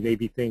company, and you may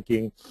be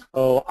thinking,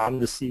 oh, I'm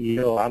the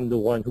CEO, I'm the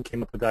one who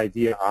came up with the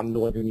idea, I'm the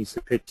one who needs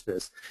to pitch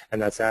this,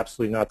 and that's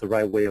absolutely not the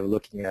right way of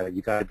looking at it.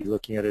 You got to be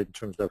looking at it in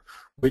terms of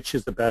which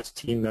is the best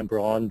team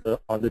member on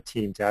the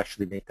team to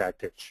actually make that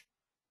pitch.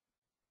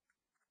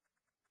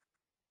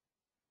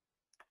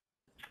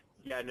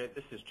 Yeah, no,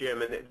 this is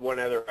Jim, and one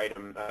other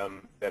item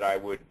that I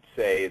would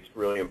say is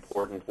really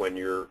important when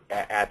you're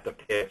at the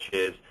pitch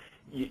is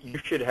you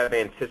should have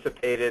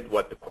anticipated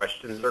what the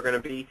questions are going to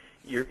be.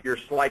 Your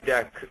slide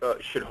deck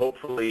should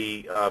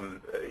hopefully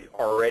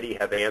already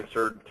have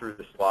answered through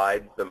the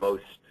slides the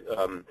most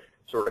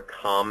sort of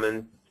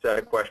common set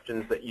of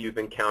questions that you've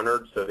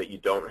encountered, so that you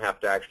don't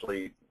have to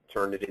actually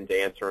turn it into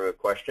answering a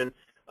question.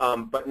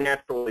 But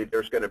naturally,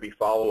 there's going to be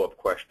follow-up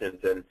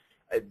questions, and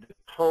the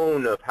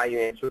tone of how you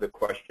answer the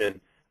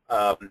question,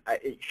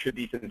 it should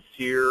be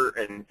sincere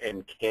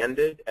and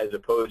candid, as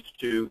opposed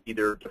to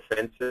either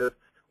defensive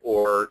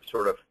or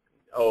sort of,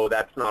 oh,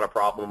 that's not a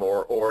problem,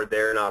 or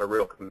they're not a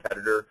real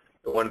competitor.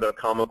 One of the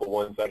comical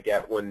ones I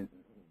get when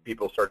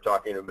people start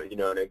talking about,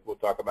 and we'll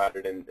talk about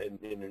it in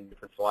a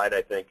different slide,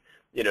 I think,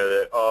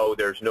 that, oh,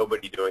 there's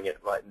nobody doing it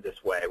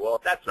this way.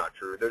 Well, that's not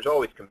true. There's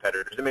always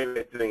competitors. I mean,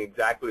 it's doing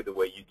exactly the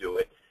way you do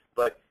it,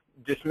 but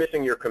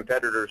dismissing your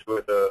competitors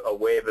with a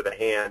wave of the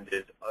hand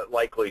is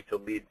likely to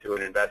lead to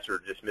an investor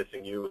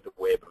dismissing you with a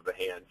wave of the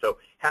hand. So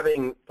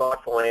having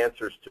thoughtful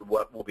answers to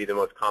what will be the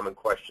most common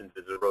questions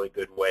is a really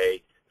good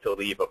way to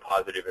leave a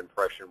positive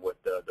impression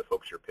with the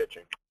folks you're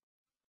pitching.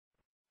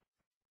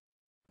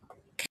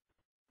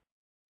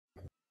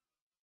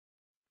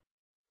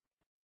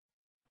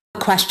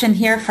 Question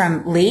here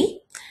from Lee.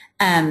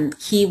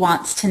 He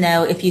wants to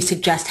know if you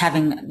suggest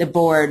having the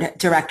board,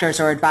 directors,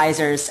 or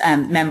advisors,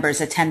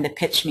 members attend the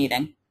pitch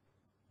meeting.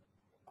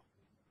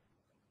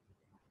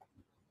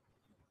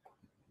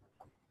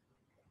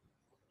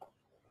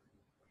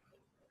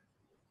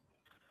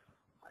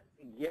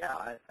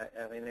 Yeah,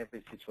 I mean,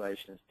 every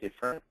situation is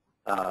different.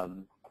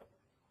 But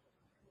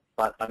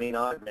I mean,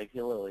 I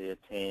regularly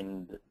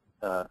attend,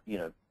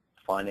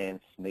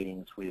 finance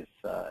meetings with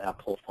our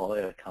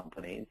portfolio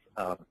companies.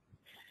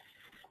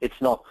 It's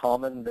not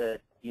common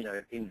that,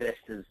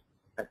 investors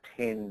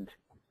attend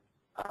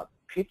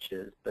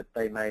pitches, but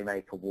they may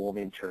make a warm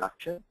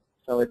introduction.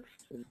 So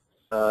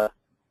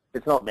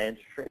it's not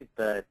mandatory,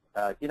 but,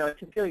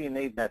 if you feel you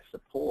need that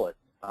support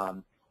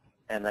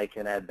and they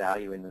can add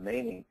value in the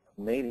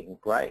meeting,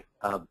 great.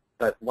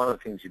 But one of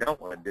the things you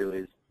don't want to do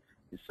is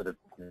sort of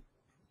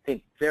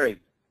think very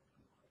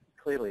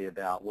clearly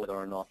about whether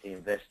or not the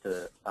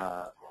investor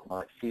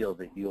might feel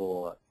that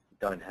you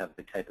don't have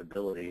the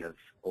capability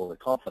or the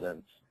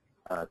confidence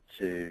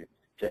to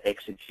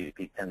execute,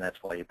 and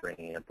that's why you're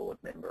bringing a board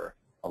member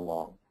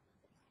along.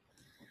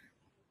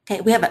 Okay,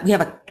 we have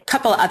a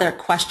couple other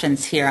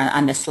questions here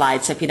on this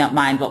slide, so if you don't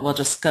mind, we'll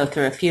just go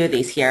through a few of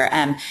these here.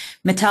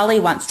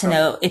 Mitali wants to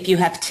know if you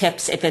have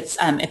tips if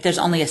there's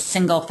only a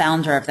single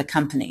founder of the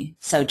company,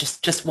 so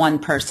just one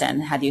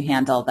person. How do you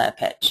handle the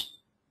pitch?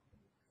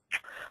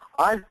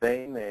 I've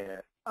been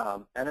there,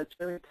 and it's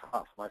very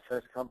tough. My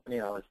first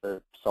company, I was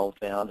the sole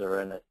founder,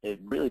 and it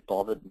really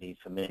bothered me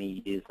for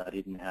many years. I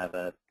didn't have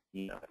a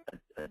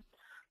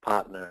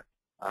partner,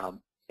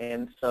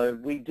 and so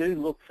we do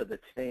look for the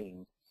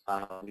team.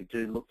 We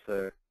do look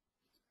for,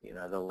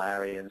 the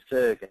Larry and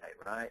Sergey,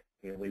 right?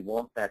 We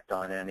want that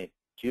dynamic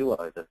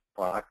duo, the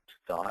product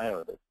guy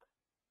or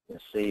the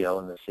CEO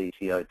and the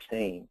CTO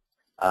team.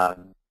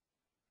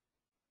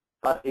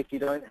 But if you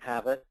don't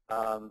have it,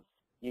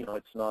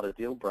 it's not a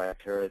deal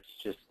breaker. It's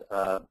just,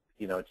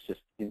 it's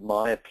just, in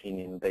my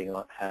opinion,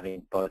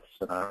 having both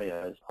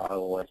scenarios, I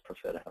always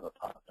prefer to have a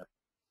partner.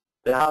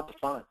 They're hard to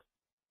find.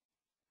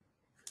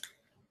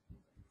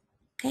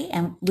 Okay,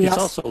 and it's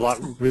also a lot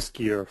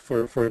riskier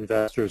for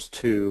investors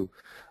to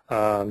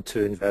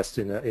invest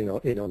in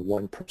a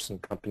one-person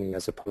company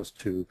as opposed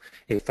to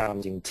a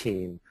founding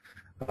team.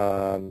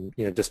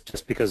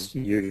 Just because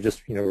you're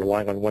just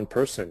relying on one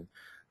person,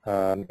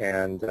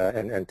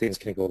 and things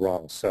can go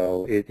wrong.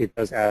 So it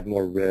does add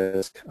more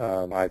risk.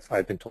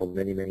 I've been told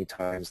many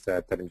times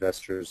that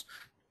investors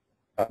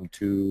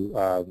do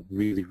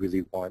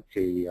really want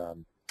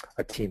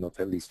a team of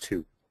at least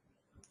two.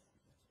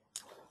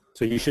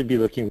 So you should be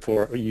looking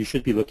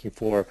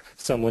for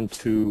someone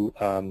to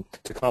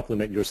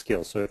complement your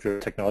skills. So if you're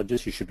a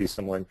technologist, you should be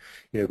someone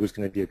who's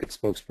going to be a good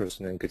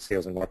spokesperson and good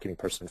sales and marketing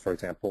person, for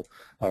example,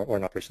 or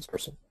an operations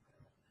person.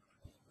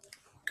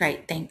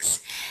 Great,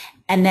 thanks.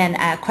 And then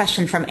a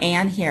question from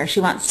Anne here. She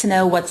wants to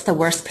know what's the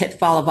worst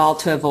pitfall of all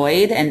to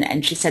avoid,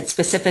 and she said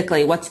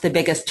specifically, what's the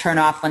biggest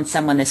turnoff when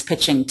someone is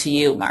pitching to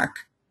you,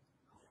 Mark?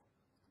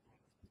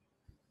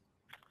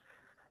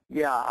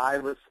 Yeah, I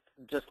was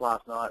just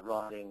last night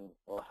writing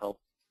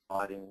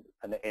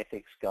an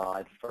ethics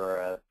guide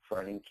for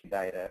an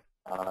incubator,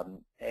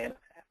 and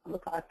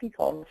look, I think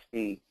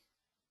honesty,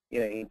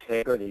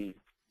 integrity,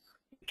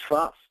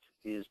 trust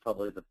is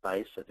probably the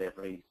base of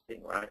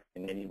everything, right?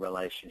 In any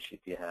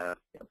relationship you have,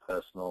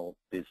 personal,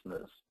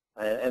 business,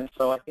 and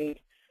so I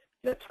think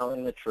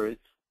telling the truth,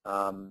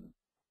 and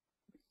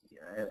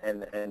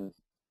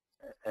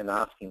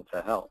asking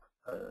for help,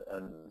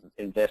 and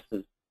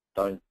investors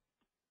don't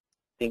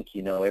think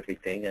you know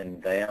everything,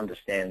 and they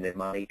understand their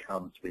money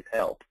comes with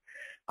help.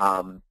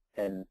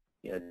 And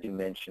you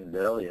mentioned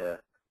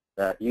earlier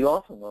that you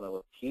often want to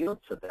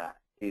appeal to that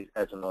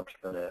as an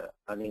entrepreneur.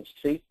 I mean,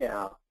 seek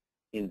out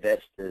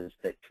investors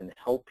that can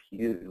help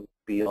you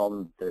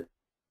beyond the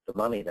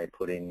money they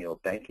put in your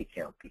bank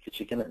account, because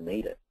you're going to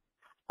need it.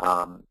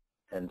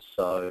 And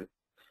so,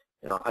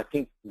 I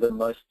think the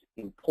most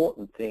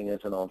important thing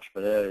as an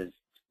entrepreneur is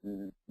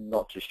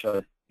not to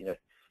show,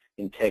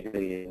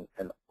 integrity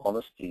and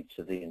honesty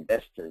to the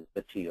investors,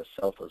 but to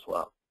yourself as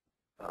well.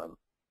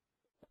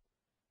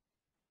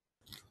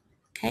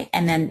 Okay,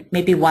 and then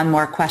maybe one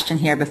more question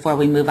here before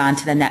we move on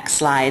to the next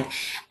slide.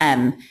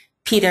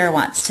 Peter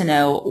wants to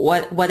know,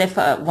 what if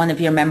one of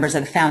your members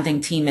of the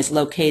founding team is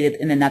located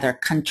in another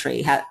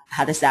country?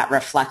 How does that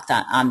reflect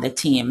on the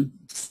team?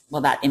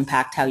 Will that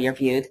impact how you're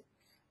viewed?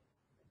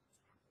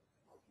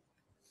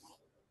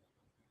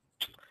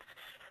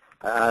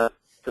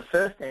 The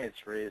first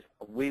answer is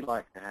we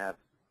like to have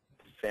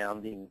the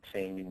founding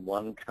team in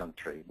one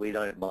country. We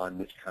don't mind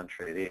which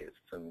country it is.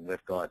 And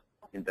we've got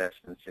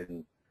investments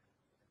in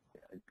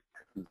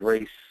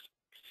Greece,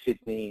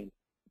 Sydney,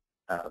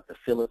 the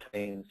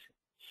Philippines,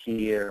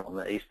 here on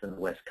the east and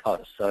west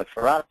coast. So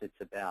for us,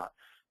 it's about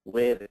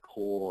where the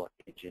core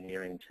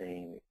engineering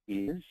team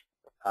is.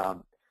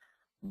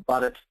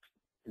 But it's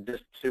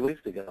just 2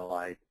 weeks ago,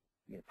 I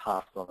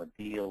passed on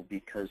a deal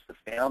because the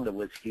founder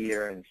was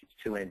here and his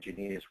 2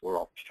 engineers were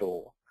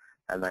offshore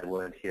and they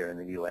weren't here in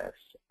the US.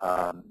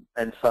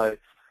 And so,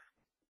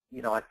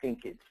 I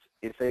think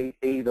it's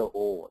either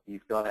or.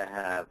 You've got to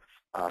have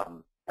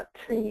a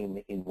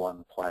team in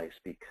one place,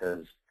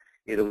 because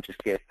it'll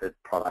just get the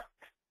product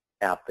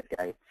out the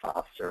gate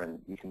faster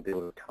and you can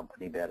build a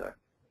company better.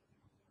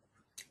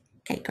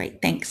 Okay, great,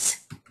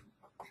 thanks.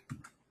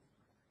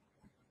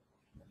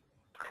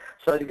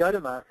 So to go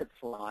to market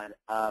slide,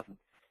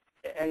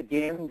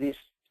 again, this,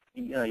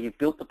 you've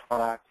built the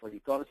product, or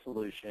you've got a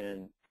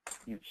solution,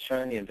 you've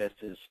shown the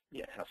investors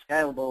how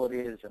scalable it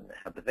is and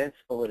how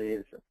defensible it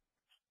is,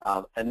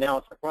 and now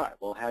it's like, right,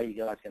 well, how are you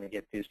guys going to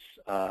get this,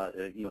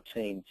 your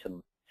team,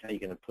 to how are you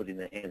going to put it in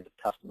the hands of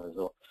customers?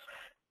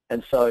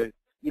 And so,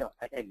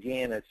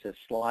 again, it's a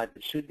slide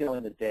that should go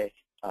in the deck.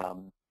 Are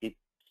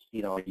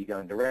you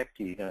going direct?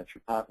 Are you going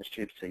through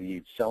partnerships? Are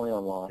you selling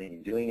online? Are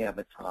you doing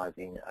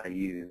advertising? Are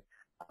you,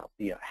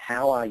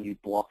 how are you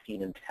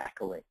blocking and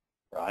tackling,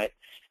 right?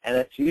 And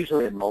it's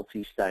usually a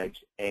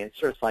multi-stage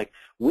answer. It's like,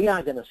 we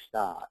are going to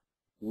start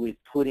with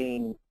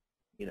putting,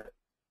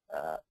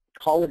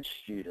 college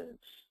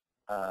students,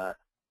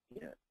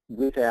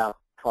 with our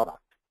product.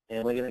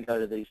 And we're going to go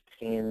to these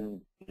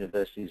 10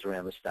 universities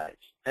around the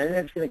States. And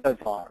it's going to go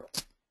viral.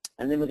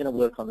 And then we're going to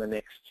work on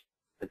the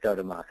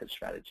go-to-market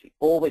strategy.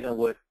 Or we're going to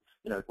work,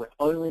 we're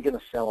only going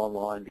to sell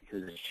online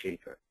because it's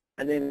cheaper.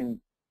 And then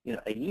in,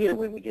 a year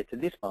when we get to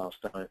this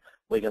milestone,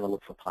 we're going to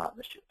look for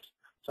partnerships.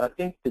 So I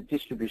think the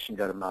distribution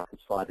go-to-market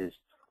slide it's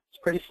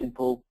pretty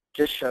simple.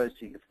 Just shows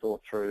that you've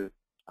thought through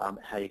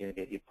how you're going to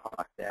get your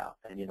product out,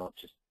 and you're not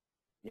just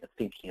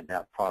thinking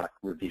about product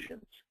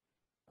revisions.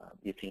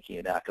 You're thinking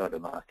about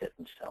go-to-market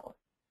and selling.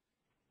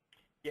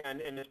 Yeah,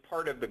 and as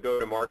part of the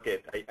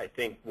go-to-market, I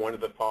think one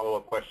of the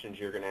follow-up questions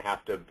you're going to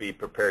have to be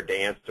prepared to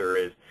answer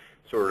is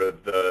sort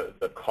of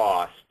the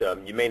cost.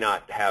 You may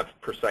not have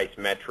precise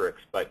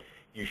metrics, but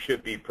you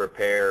should be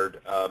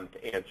prepared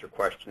to answer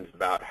questions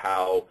about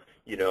how,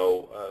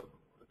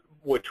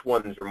 which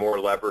ones are more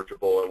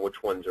leverageable and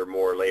which ones are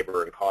more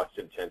labor and cost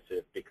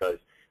intensive, because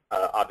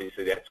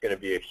obviously that's going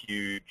to be a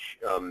huge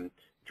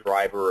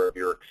driver of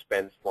your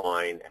expense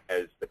line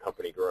as the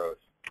company grows.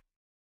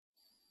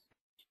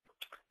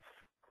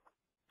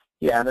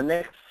 Yeah, and the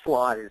next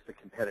slide is the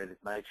competitive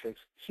matrix.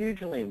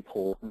 Hugely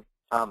important.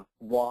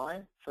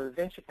 Why? For the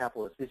venture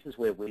capitalists, this is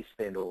where we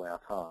spend all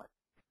our time.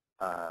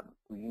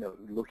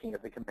 Looking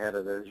at the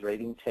competitors,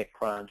 reading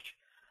TechCrunch,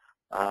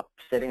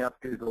 setting up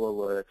Google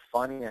Alerts,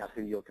 finding out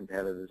who your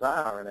competitors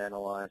are and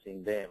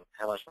analyzing them,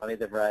 how much money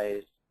they've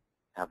raised,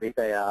 how big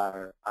they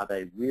are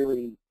they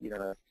really,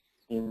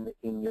 in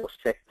your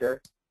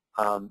sector.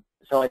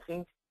 So I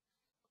think,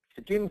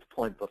 to Jim's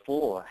point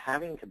before,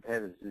 having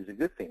competitors is a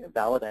good thing. It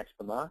validates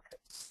the market.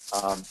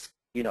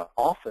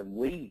 Often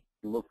we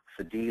look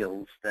for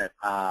deals that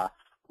are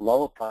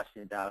lower price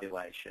in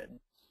valuation,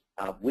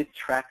 with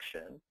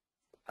traction,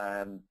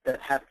 that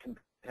have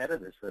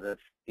competitors that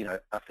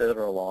are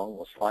further along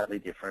or slightly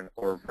different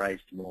or have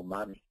raised more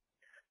money.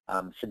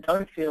 So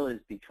don't feel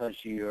it's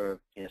because you're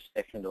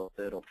second or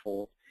third or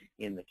fourth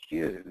in the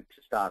queue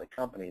to start a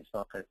company, it's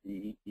not that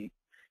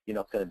you're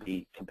not going to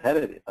be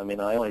competitive. I mean,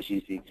 I always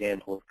use the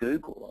example of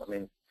Google. I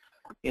mean,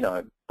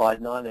 by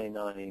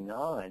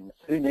 1999,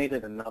 who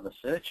needed another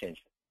search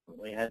engine?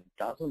 We had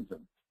dozens of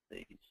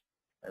these.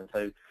 And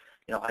so,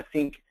 I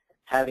think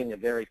having a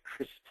very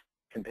crisp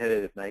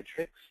competitive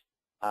matrix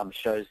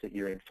shows that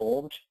you're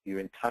informed, you're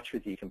in touch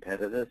with your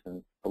competitors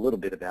and a little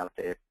bit about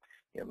their,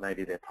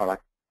 maybe their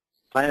product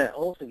plan. It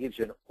also gives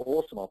you an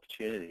awesome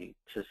opportunity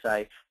to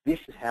say, this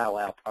is how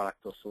our product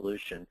or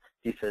solution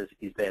differs,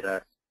 is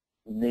better,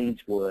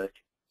 needs work,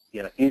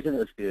 isn't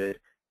as good.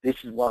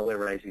 This is why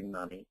we're raising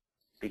money,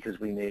 because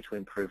we need to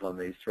improve on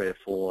these 3 or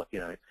 4,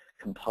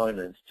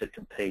 components to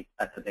compete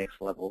at the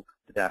next level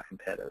with our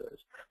competitors.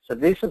 So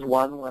this is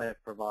one way of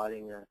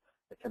providing a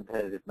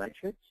competitive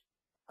matrix.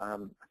 I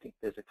think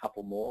there's a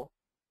couple more.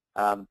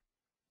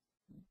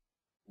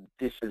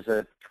 This is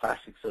a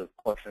classic sort of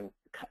quadrant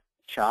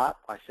chart.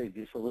 I see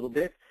this a little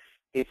bit.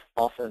 It's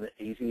often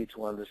easier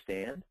to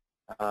understand.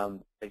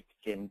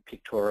 Again,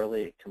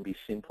 pictorially, it can be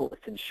simple.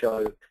 It can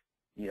show,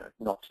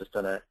 not just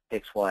on a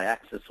XY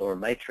axis or a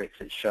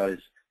matrix. It shows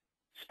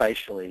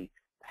spatially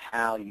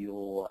how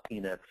you're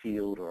in a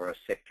field or a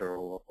sector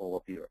or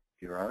of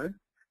your own.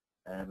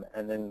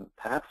 And then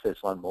perhaps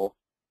there's one more,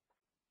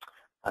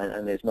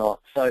 and there's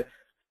not. So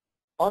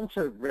on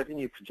to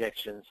revenue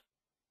projections.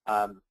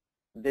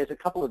 There's a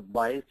couple of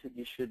ways that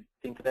you should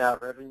think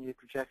about revenue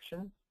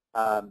projections.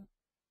 I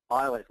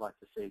always like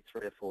to see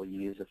 3 or 4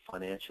 years of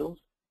financials.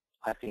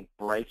 I think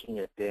breaking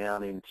it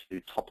down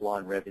into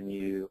top-line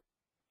revenue,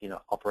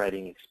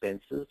 operating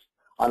expenses.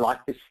 I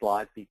like this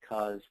slide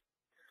because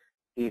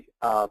it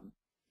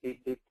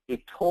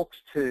talks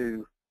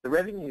to, the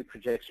revenue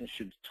projection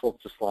should talk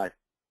to slide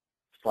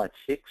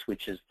 6,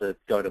 which is the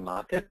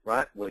go-to-market,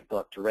 right? We've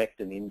got direct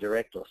and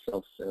indirect or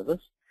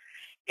self-service.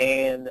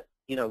 And,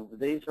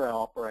 these are our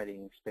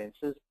operating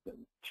expenses,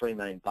 3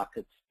 main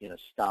buckets,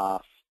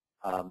 staff,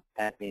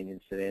 admin,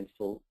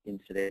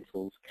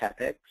 incidentals,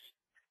 CapEx.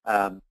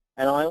 And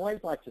I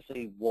always like to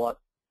see what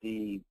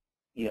the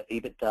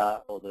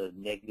EBITDA or the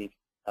negative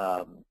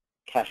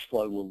cash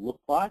flow will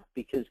look like,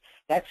 because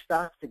that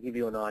starts to give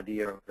you an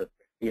idea of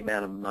the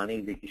amount of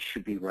money that you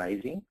should be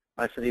raising.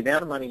 Right? So the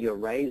amount of money you're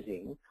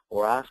raising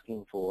or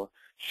asking for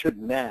should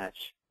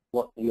match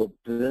what your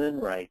burn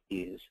rate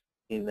is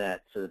in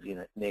that sort of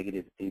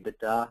negative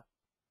EBITDA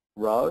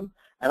row.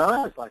 And I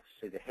always like to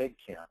see the head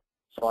count,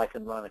 so I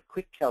can run a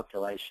quick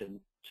calculation.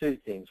 2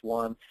 things: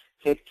 1,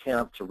 head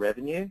count to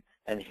revenue,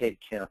 and head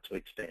count to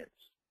expense.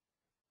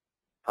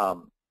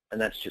 And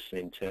that's just an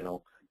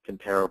internal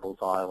comparables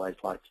I always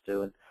like to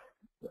do.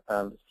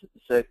 And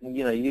so,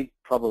 you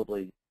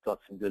probably got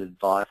some good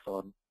advice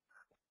on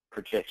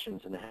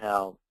projections and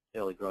how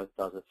early growth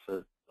does it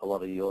for a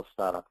lot of your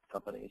startup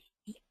companies.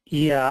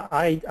 Yeah,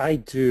 I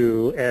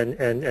do,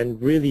 and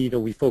really,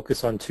 we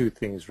focus on 2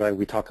 things, right?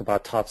 We talk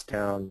about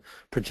tops-down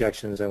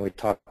projections, and we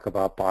talk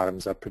about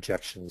bottoms-up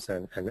projections,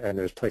 and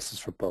there's places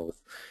for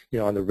both.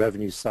 On the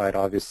revenue side,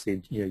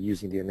 obviously,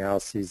 using the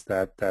analyses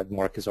that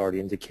Mark has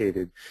already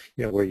indicated,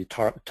 where you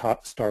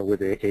start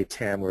with a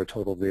TAM or a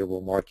total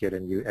available market,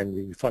 and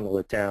you funnel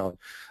it down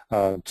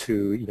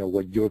to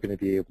what you're going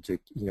to be able to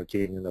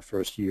gain in the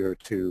first year or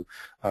 2,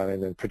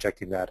 and then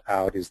projecting that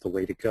out is the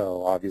way to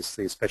go.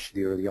 Obviously,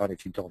 especially early on,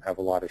 if you don't have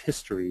a lot of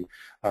history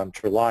to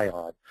rely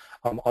on.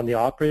 On the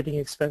operating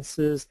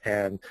expenses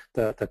and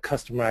the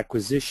customer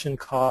acquisition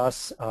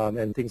costs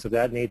and things of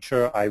that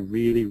nature, I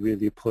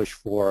really push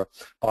for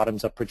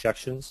bottoms-up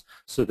projections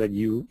so that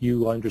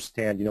you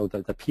understand,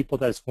 the people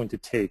that it's going to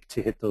take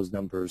to hit those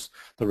numbers,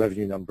 the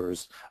revenue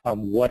numbers,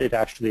 what it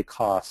actually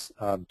costs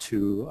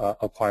to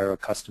acquire a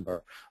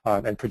customer,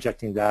 and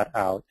projecting that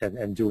out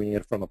and doing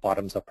it from a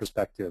bottoms-up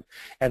perspective.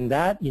 And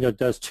that,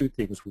 does 2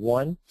 things.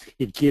 1,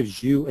 it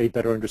gives you a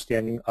better understanding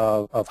understanding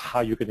of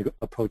how you're going to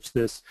approach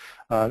this,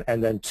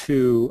 and then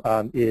two,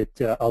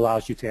 it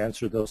allows you to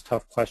answer those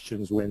tough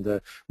questions when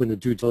the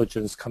due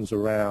diligence comes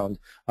around,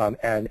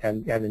 and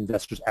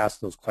investors ask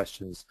those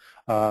questions.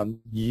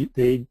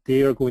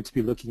 They are going to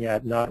be looking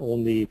at not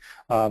only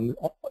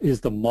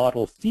is the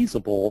model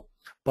feasible,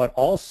 but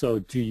also,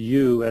 do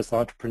you as the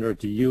entrepreneur,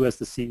 do you as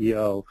the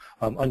CEO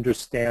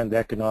understand the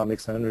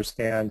economics and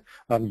understand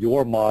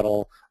your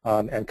model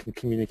and can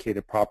communicate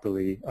it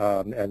properly,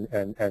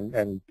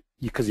 and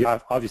because you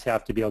obviously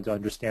have to be able to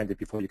understand it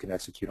before you can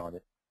execute on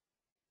it.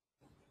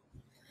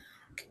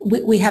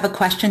 We have a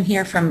question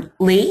here from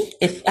Lee,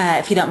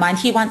 if you don't mind.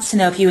 He wants to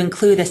know if you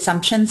include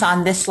assumptions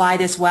on this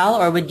slide as well,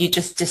 or would you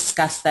just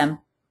discuss them?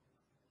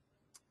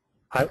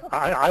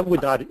 I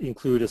would not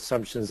include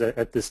assumptions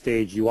at this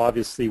stage. You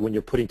obviously, when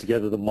you're putting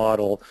together the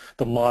model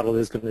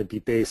is going to be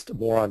based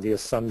more on the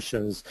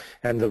assumptions,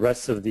 and the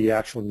rest of the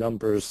actual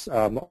numbers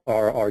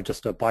are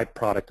just a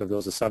byproduct of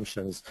those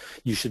assumptions.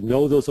 You should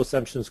know those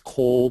assumptions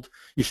cold.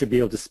 You should be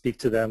able to speak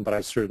to them, but I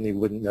certainly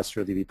wouldn't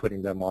necessarily be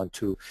putting them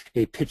onto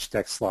a pitch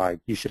deck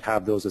slide. You should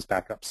have those as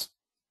backups.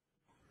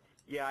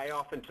 Yeah, I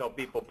often tell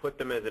people put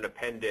them as an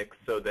appendix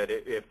so that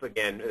if,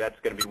 again, that's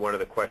going to be one of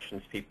the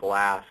questions people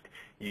ask,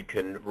 you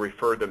can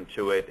refer them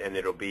to it and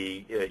it'll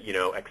be,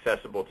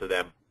 accessible to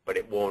them, but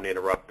it won't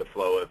interrupt the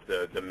flow of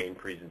the main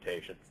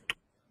presentation.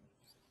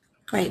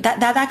 Great.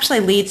 That actually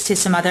leads to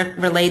some other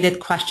related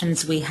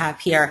questions we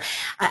have here.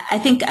 I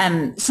think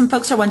some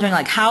folks are wondering,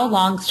 like, how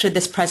long should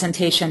this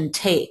presentation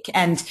take?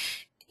 And,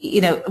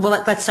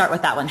 well, let's start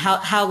with that one.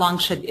 How long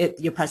should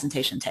your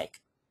presentation take?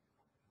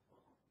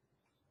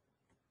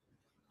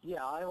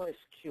 Yeah, I always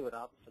queue it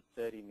up for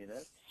 30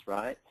 minutes,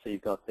 right? So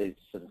you've got these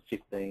sort of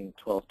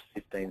 12 to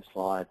 15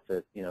 slides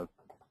at,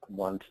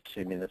 1 to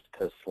 2 minutes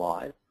per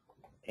slide.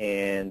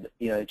 And,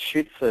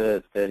 shoot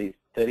for 30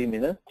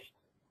 minutes.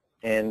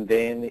 And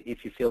then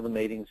if you feel the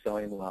meeting's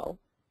going well,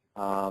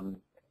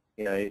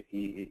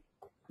 you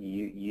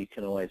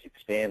can always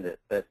expand it.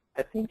 But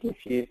I think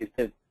if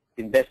the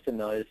investor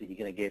knows that you're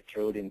going to get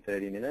through it in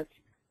 30 minutes,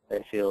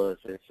 they feel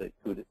it's a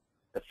good,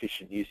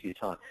 efficient use of your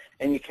time.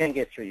 And you can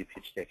get through your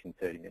pitch deck in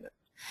 30 minutes.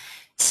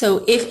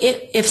 So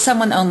if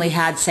someone only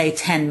had, say,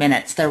 10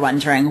 minutes, they're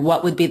wondering,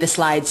 what would be the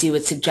slides you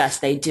would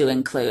suggest they do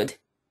include?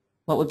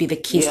 What would be the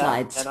key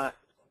slides?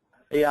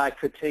 And I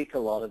critique a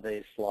lot of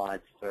these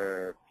slides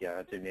for,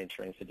 I do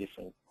mentoring for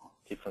different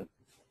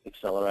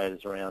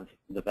accelerators around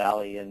the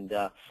Valley, and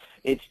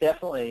it's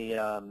definitely,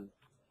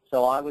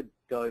 so I would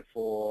go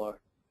for,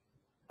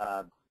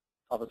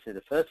 obviously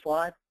the first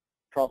slide,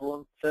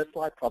 problem,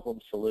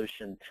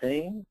 solution,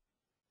 team,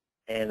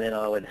 and then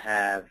I would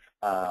have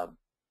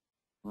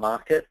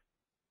market,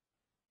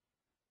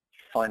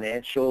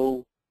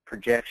 financial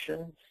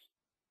projections,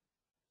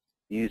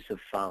 use of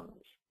funds.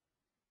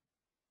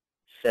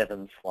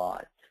 7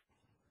 slides,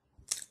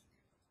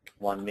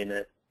 1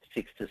 minute,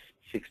 6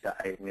 to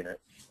 8 minutes,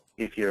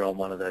 if you're on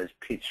one of those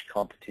pitch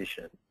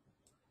competitions.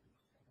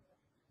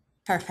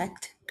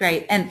 Perfect.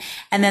 Great. And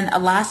then a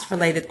last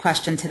related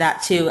question to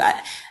that too.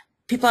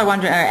 People are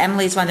wondering, or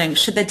Emily's wondering,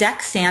 should the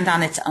deck stand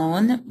on its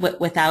own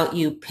without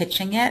you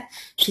pitching it?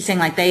 She's saying,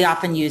 like, they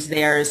often use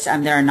theirs.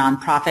 They're a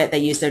nonprofit. They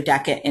use their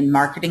deck in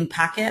marketing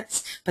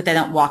packets, but they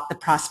don't walk the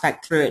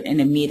prospect through it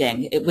in a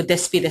meeting. Would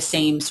this be the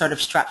same sort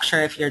of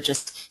structure if you're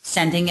just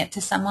sending it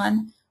to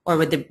someone, or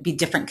would there be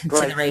different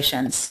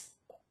considerations?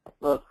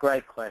 Look,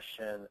 great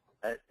question.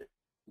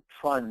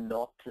 Try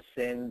not to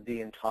send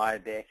the entire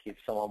deck if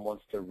someone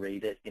wants to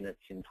read it in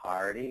its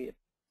entirety.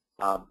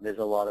 There's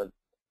a lot of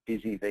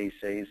busy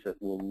VCs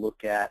that will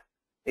look at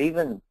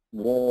even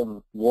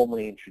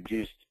warmly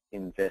introduced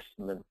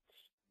investment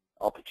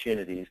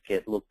opportunities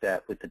get looked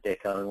at with the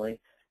deck only,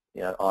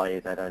 i.e.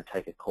 they don't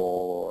take a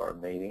call or a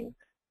meeting.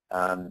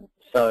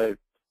 So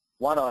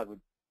one, I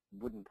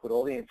wouldn't put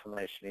all the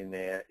information in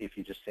there if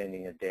you're just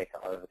sending a deck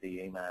over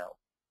the email,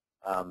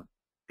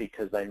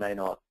 because they may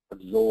not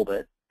absorb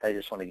it. They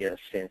just want to get a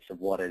sense of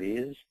what it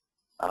is.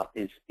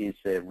 Is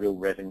there real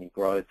revenue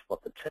growth,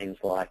 what the team's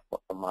like,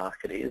 what the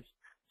market is.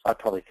 So I'd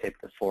probably keep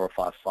the 4 or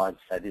 5 slides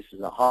and say, this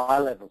is a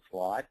high-level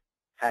slide,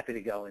 happy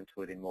to go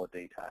into it in more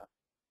detail,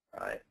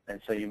 right?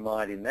 And so you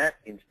might, in that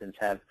instance,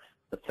 have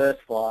the first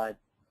slide,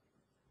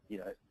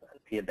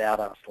 the About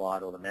Us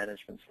slide or the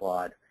management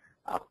slide,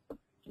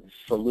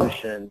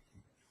 solution,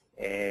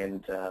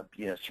 and,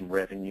 some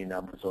revenue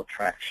numbers or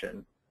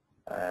traction.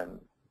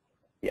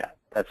 Yeah,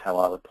 that's how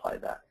I would play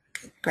that.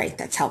 Great.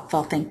 That's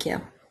helpful. Thank you.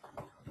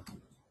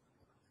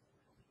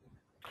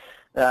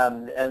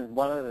 And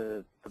one of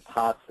the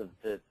parts of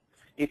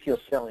if you're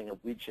selling a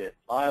widget,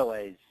 I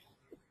always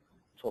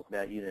talk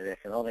about unit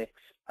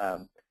economics.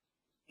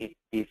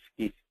 If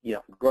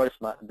gross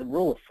margin, the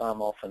rule of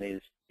thumb often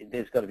is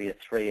there's got to be a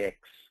 3x,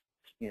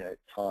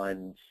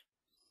 times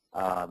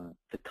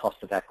the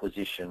cost of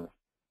acquisition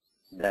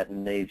that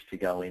needs to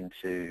go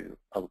into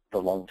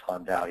the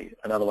long-time value.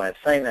 Another way of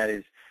saying that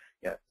is,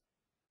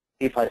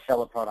 if I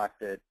sell a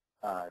product at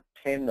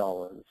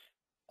 $10,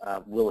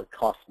 will it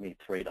cost me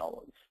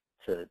 $3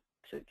 to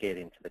get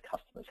into the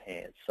customer's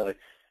hands? So,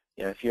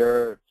 if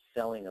you're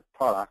selling a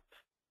product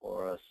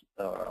or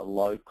a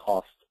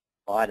low-cost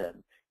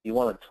item, you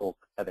want to talk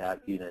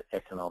about unit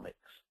economics,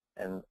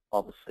 and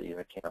obviously your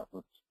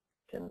accountants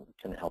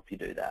can help you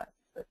do that.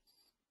 But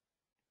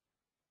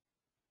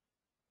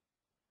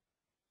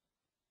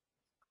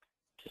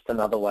just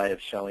another way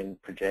of showing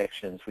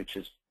projections, which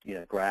is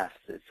graphs.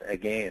 It's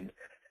again,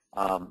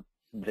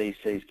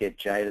 VCs get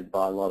jaded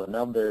by a lot of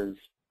numbers.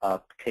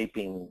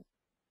 Keeping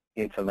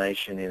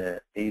information in an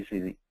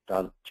easily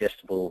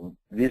digestible,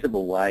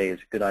 visible way is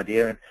a good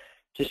idea, and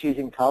just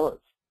using colours.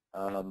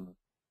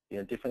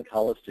 Different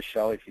colours to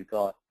show if you've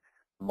got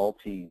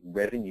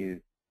multi-revenue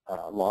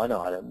line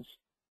items,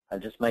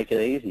 and just make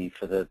it easy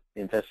for the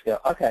investor to go,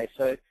 okay,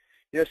 so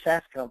you're a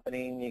SaaS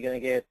company and you're going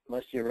to get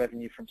most of your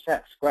revenue from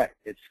SaaS. Great,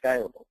 it's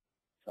scalable.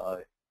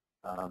 So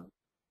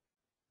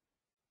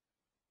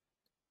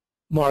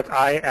Mark,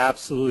 I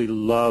absolutely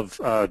love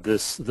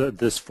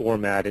this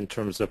format in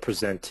terms of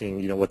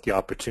presenting, what the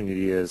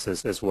opportunity is,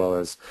 as well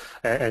as,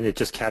 and it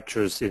just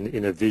captures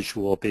in a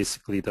visual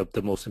basically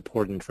the most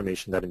important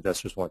information that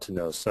investors want to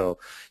know. So,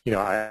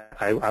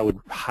 I would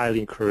highly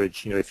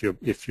encourage,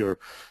 if your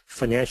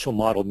financial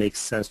model makes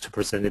sense, to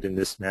present it in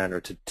this manner,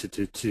 to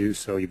do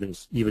so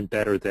even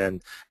better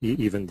than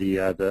even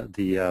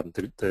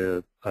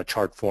the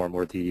chart form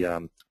or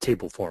the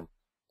table form.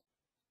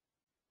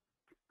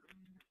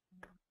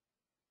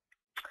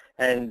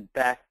 And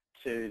back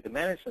to the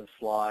management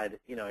slide,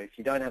 if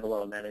you don't have a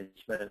lot of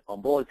management on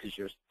board because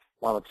you're a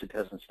 1 or 2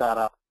 person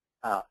startup,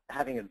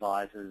 having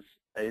advisors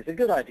is a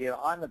good idea.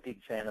 I'm a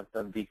big fan of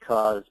them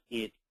because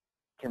it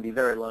can be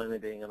very lonely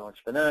being an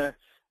entrepreneur.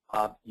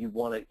 You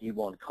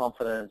want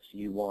confidence,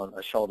 you want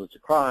a shoulder to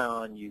cry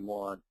on, you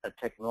want a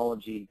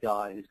technology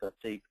guy who's got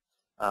deep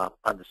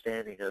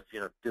understanding of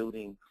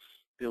building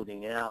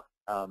out.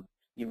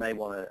 You may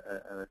want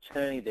an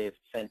attorney. They're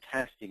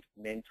fantastic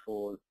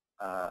mentors.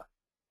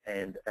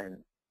 And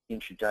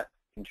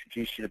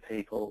introduce you to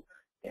people,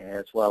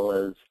 as well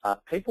as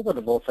people that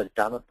have also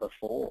done it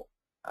before.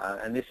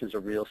 And this is a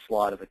real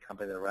slide of a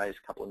company that raised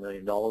a couple of $1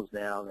 million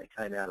now, and they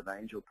came out of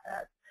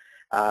AngelPad.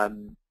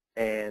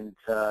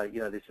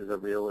 This is a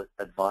real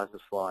advisor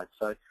slide.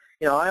 So,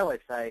 I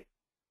always say,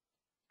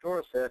 draw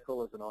a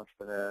circle as an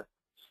entrepreneur,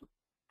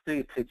 do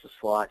your pizza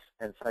slice,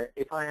 and say,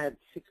 if I had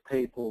 6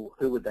 people,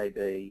 who would they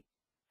be?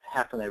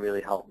 How can they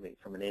really help me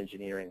from an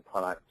engineering,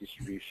 product,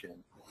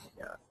 distribution,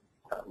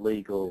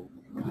 legal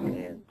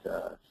and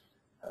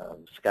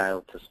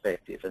scale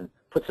perspective, and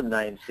put some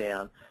names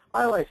down.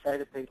 I always say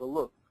to people,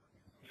 look,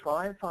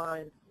 try and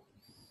find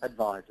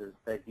advisors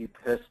that you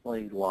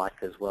personally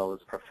like as well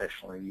as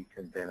professionally you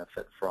can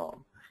benefit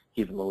from.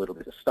 Give them a little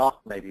bit of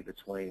stock, maybe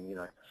between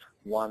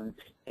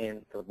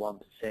 1/10 of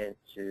 1%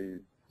 to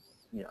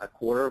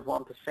 1/4 of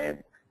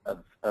 1%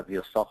 of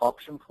your stock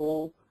option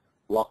pool.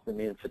 Lock them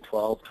in for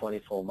 12,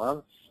 24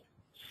 months.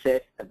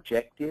 Set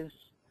objectives.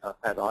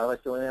 As I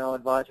always do in our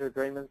advisor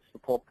agreements for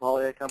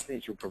portfolio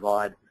companies, you'll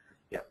provide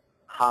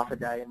half a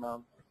day a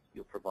month,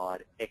 you'll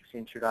provide X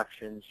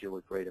introductions, you'll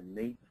agree to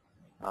meet.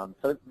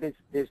 So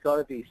there's got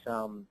to be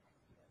some,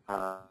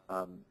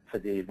 for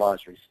the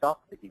advisory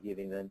stock that you're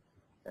giving them,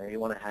 you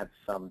want to have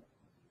some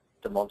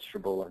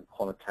demonstrable and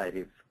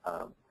quantitative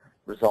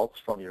results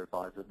from your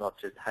advisors, not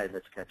just, hey,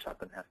 let's catch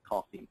up and have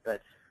coffee.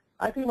 But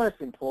I think most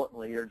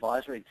importantly, your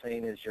advisory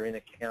team is your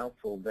inner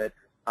counsel that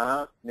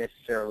aren't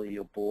necessarily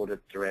your board of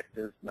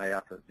directors made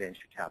up of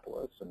venture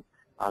capitalists and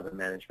other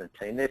management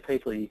team. They're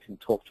people you can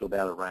talk to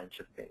about a range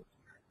of things,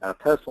 at a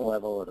personal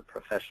level, at a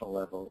professional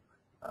level.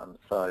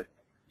 So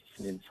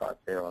some insight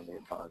there on the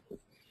advisors.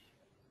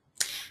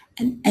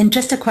 And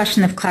just a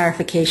question of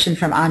clarification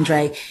from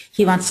Andre.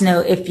 He wants to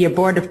know if your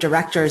board of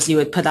directors you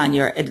would put on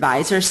your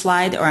advisor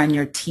slide or on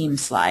your team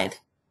slide.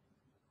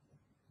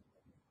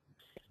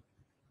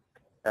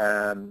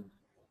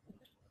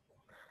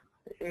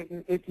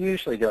 It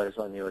usually goes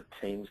on your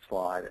team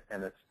slide,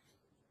 and it's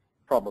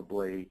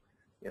probably,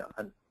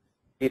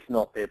 if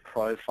not their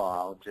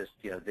profile, just,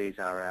 these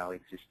are our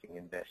existing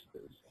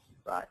investors,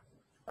 right?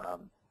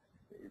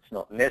 It's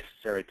not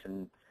necessary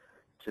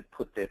to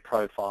put their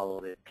profile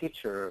or their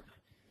picture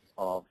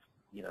of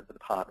the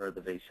partner of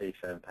the VC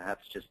firm.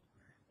 Perhaps just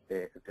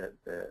the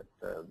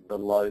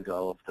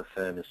logo of the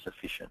firm is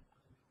sufficient.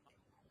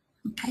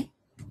 Okay.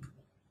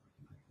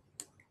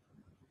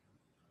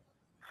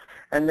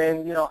 And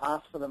then,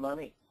 ask for the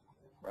money,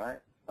 right?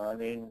 I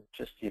mean,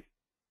 just your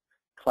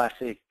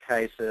classic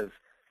case of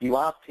you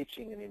are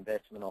pitching an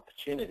investment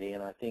opportunity,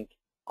 and I think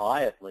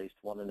I at least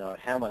want to know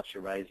how much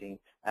you're raising,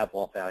 at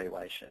what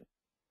valuation,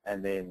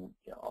 and then,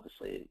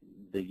 obviously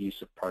the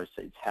use of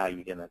proceeds, how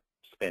you're going to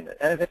spend it.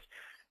 And if it's,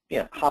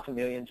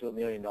 $500,000 to $1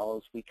 million,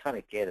 we kind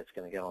of get it's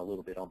going to go a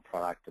little bit on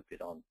product, a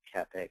bit on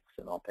CapEx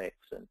and OpEx,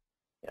 and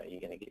you're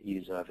going to get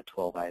used over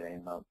 12,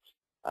 18 months.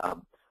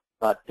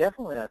 But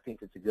definitely I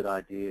think it's a good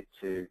idea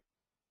to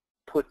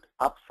put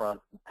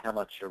upfront how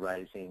much you're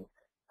raising.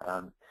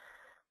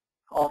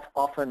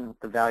 Often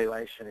the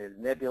valuation is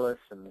nebulous,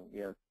 and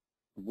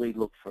we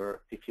look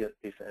for, if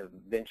a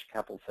venture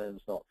capital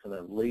firm's not going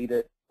to lead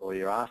it, or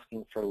you're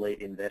asking for a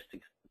lead investor,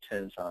 it's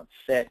terms aren't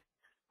set.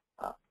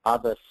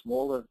 Other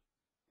smaller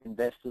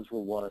investors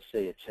will want to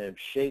see a term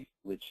sheet,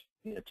 which,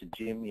 to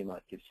Jim, you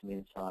might give some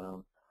insight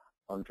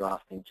on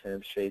drafting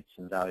term sheets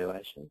and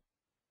valuation.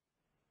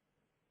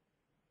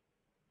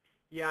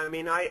 Yeah, I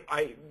mean,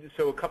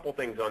 so a couple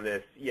things on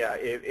this. Yeah,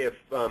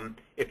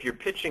 if you're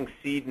pitching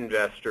seed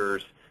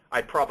investors,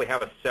 I'd probably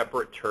have a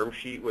separate term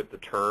sheet with the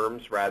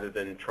terms rather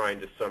than trying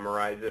to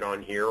summarize it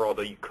on here,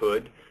 although you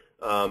could.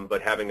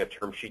 But having a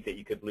term sheet that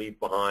you could leave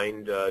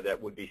behind that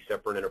would be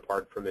separate and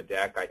apart from the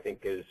deck, I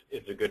think is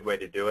a good way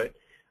to do it.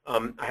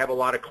 I have a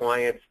lot of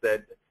clients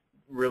that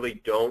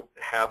really don't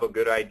have a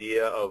good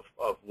idea of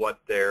what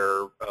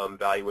their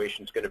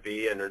valuation is going to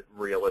be and are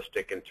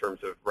realistic in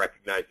terms of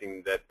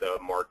recognizing that the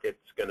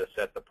market's going to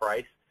set the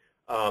price.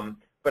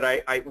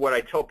 But what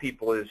I tell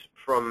people is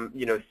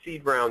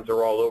seed rounds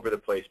are all over the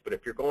place, but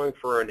if you're going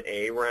for an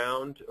A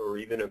round or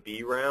even a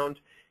B round,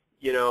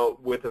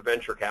 with a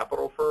venture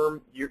capital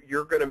firm,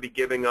 you're going to be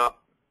giving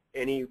up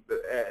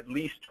at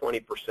least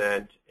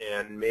 20%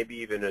 and maybe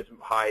even as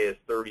high as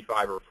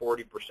 35 or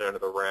 40%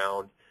 of the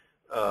round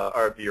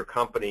of your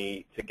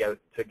company to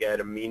get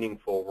a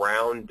meaningful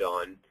round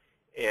done.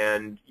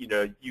 And you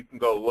can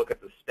go look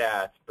at the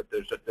stats, but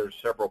there's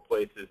several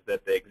places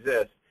that they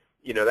exist.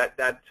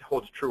 That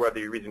holds true whether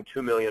you're raising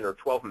 $2 million or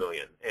 $12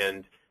 million.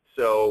 And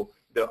so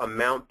the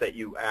amount that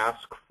you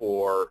ask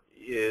for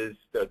is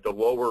the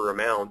lower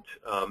amount.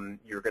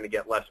 You're going to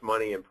get less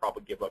money and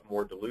probably give up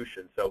more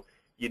dilution. So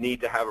you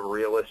need to have a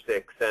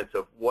realistic sense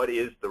of what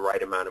is the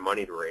right amount of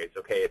money to raise.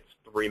 Okay, it's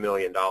 $3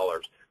 million.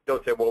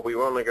 Don't say, well,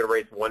 we're only going to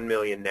raise $1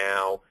 million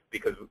now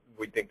because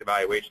we think the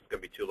valuation is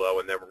going to be too low,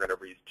 and then we're going to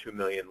raise $2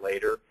 million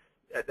later.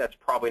 That's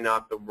probably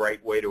not the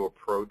right way to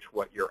approach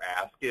what your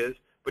ask is.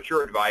 But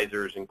your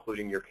advisors,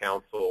 including your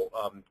counsel,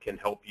 can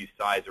help you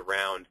size a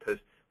round, because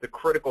the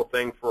critical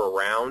thing for a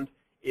round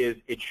is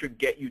it should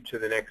get you to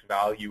the next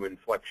value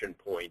inflection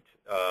point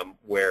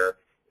where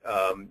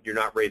you're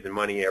not raising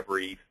money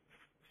every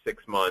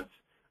 6 months,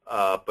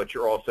 but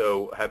you're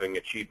also having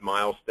achieved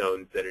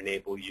milestones that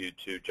enable you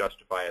to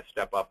justify a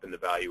step up in the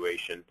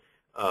valuation,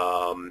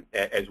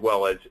 as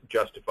well as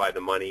justify the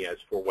money as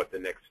for what the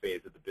next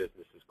phase of the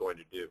business is going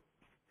to do.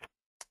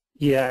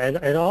 Yeah,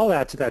 and I'll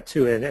add to that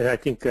too, and I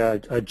think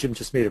Jim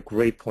just made a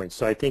great point.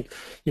 So I think,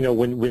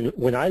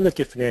 when I look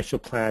at financial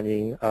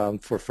planning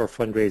for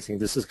fundraising,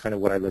 this is kind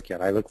of what I look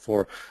at. I look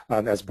for,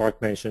 as Mark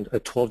mentioned,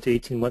 a 12 to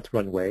 18-month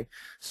runway.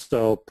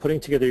 So putting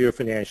together your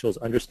financials,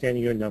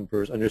 understanding your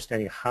numbers,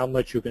 understanding how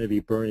much you're going to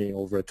be burning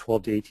over a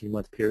 12 to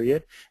 18-month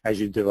period as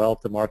you develop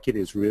the market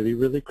is really,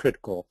 really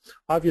critical.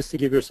 Obviously,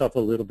 give yourself a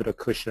little bit of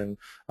cushion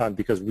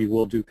because we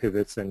will do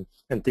pivots and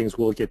things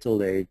will get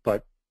delayed,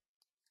 but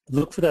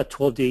look for that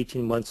 12 to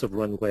 18 months of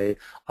runway.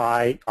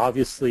 I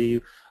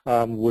obviously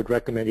would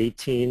recommend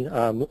 18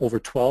 over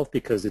 12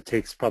 because it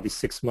takes probably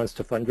 6 months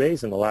to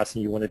fundraise, and the last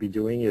thing you want to be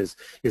doing is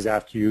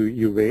after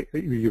you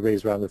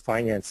raise round of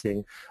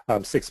financing,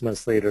 6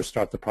 months later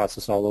start the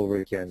process all over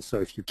again. So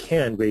if you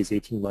can, raise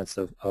 18 months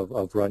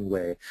of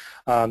runway.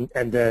 And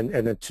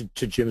then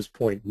to Jim's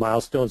point,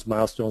 milestones,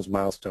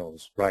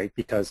 right?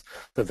 Because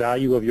the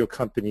value of your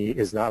company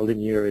is not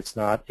linear, it's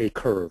not a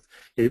curve.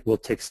 It will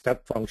take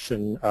step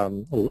function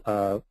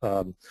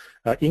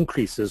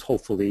increases,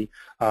 hopefully,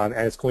 and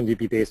it's going to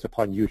be based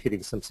upon you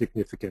hitting some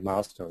significant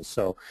milestones.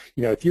 So,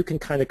 if you can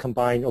kind of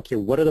combine, okay,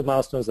 what are the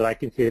milestones that I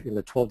can hit in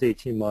the 12 to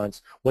 18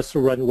 months? What's the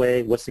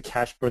runway? What's the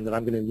cash burn that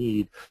I'm going to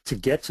need to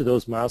get to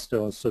those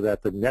milestones so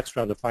that the next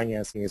round of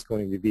financing is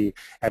going to be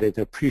at an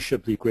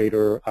appreciably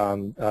greater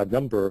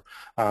number,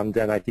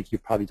 then I think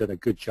you've probably done a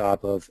good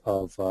job of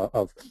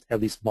at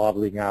least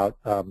modeling out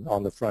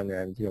on the front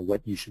end,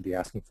 what you should be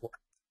asking for.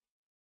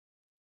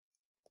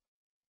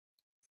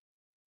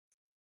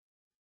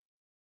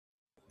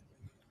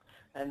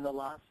 And the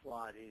last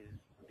slide is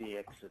the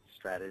exit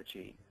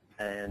strategy.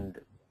 And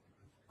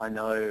I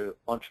know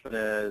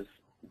entrepreneurs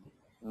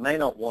may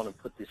not want to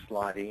put this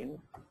slide in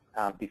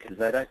because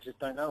they just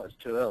don't know. It's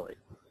too early.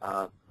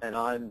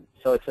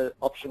 So it's an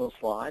optional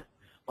slide.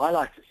 I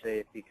like to see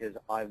it because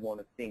I want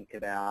to think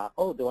about,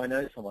 do I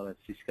know someone at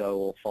Cisco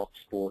or Fox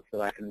Sports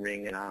that I can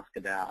ring and ask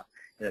about,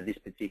 this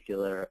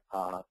particular,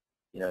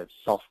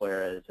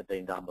 software has it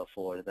been done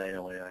before? Do they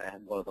know,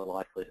 and what are the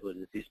likelihoods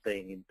of this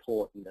being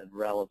important and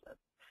relevant?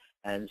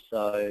 And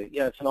so,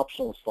 it's an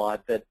optional slide,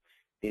 but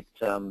it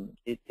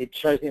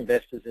shows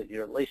investors that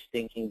you're at least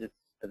thinking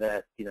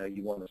that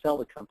you want to sell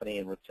the company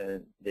and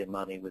return their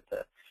money with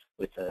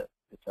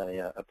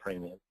a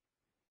premium.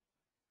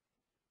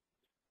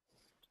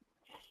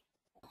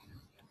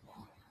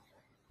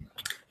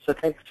 So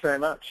thanks very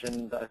much,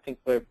 and I think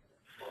we're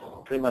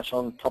pretty much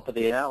on top of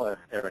the hour,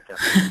 Erica.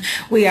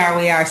 We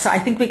are. So I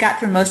think we got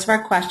through most of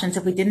our questions.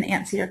 If we didn't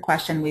answer your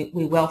question, we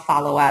will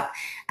follow up,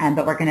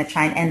 but we're going to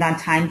try and end on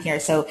time here.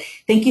 So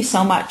thank you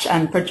so much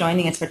for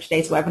joining us for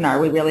today's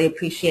webinar. We really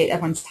appreciate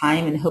everyone's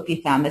time and hope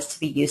you found this to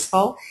be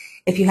useful.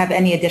 If you have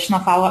any additional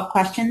follow-up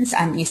questions,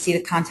 you see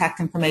the contact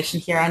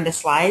information here on the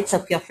slide, so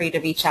feel free to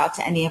reach out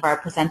to any of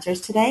our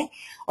presenters today,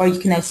 or you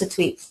can also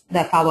tweet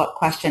the follow-up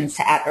questions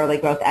to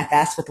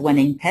 @earlygrowthfs with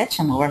winning pitch,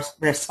 and we'll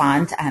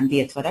respond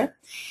via Twitter.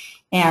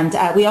 And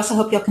we also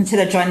hope you'll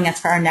consider joining us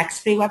for our next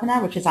free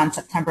webinar, which is on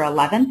September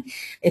 11th.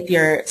 If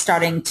you're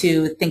starting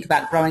to think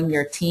about growing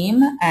your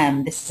team,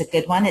 this is a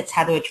good one. It's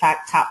how to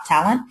attract top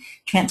talent,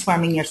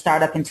 transforming your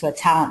startup into a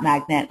talent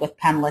magnet, with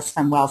panelists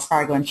from Wells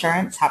Fargo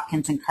Insurance,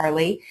 Hopkins &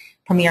 Carley,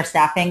 Premier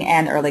Staffing,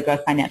 and Early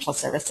Growth Financial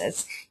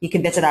Services. You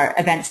can visit our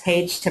events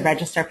page to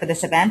register for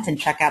this event and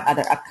check out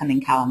other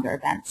upcoming calendar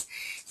events.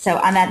 So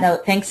on that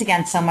note, thanks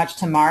again so much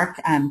to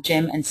Mark,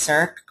 Jim, and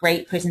Sirk.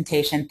 Great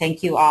presentation.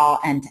 Thank you all,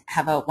 and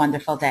have a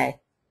wonderful day.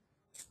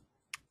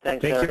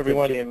 Thanks, Thank you,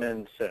 everyone. Jim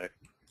and Sirk.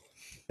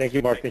 Thank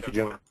you, Mark. Thank you,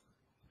 Jim.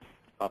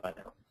 Bye-bye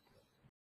now.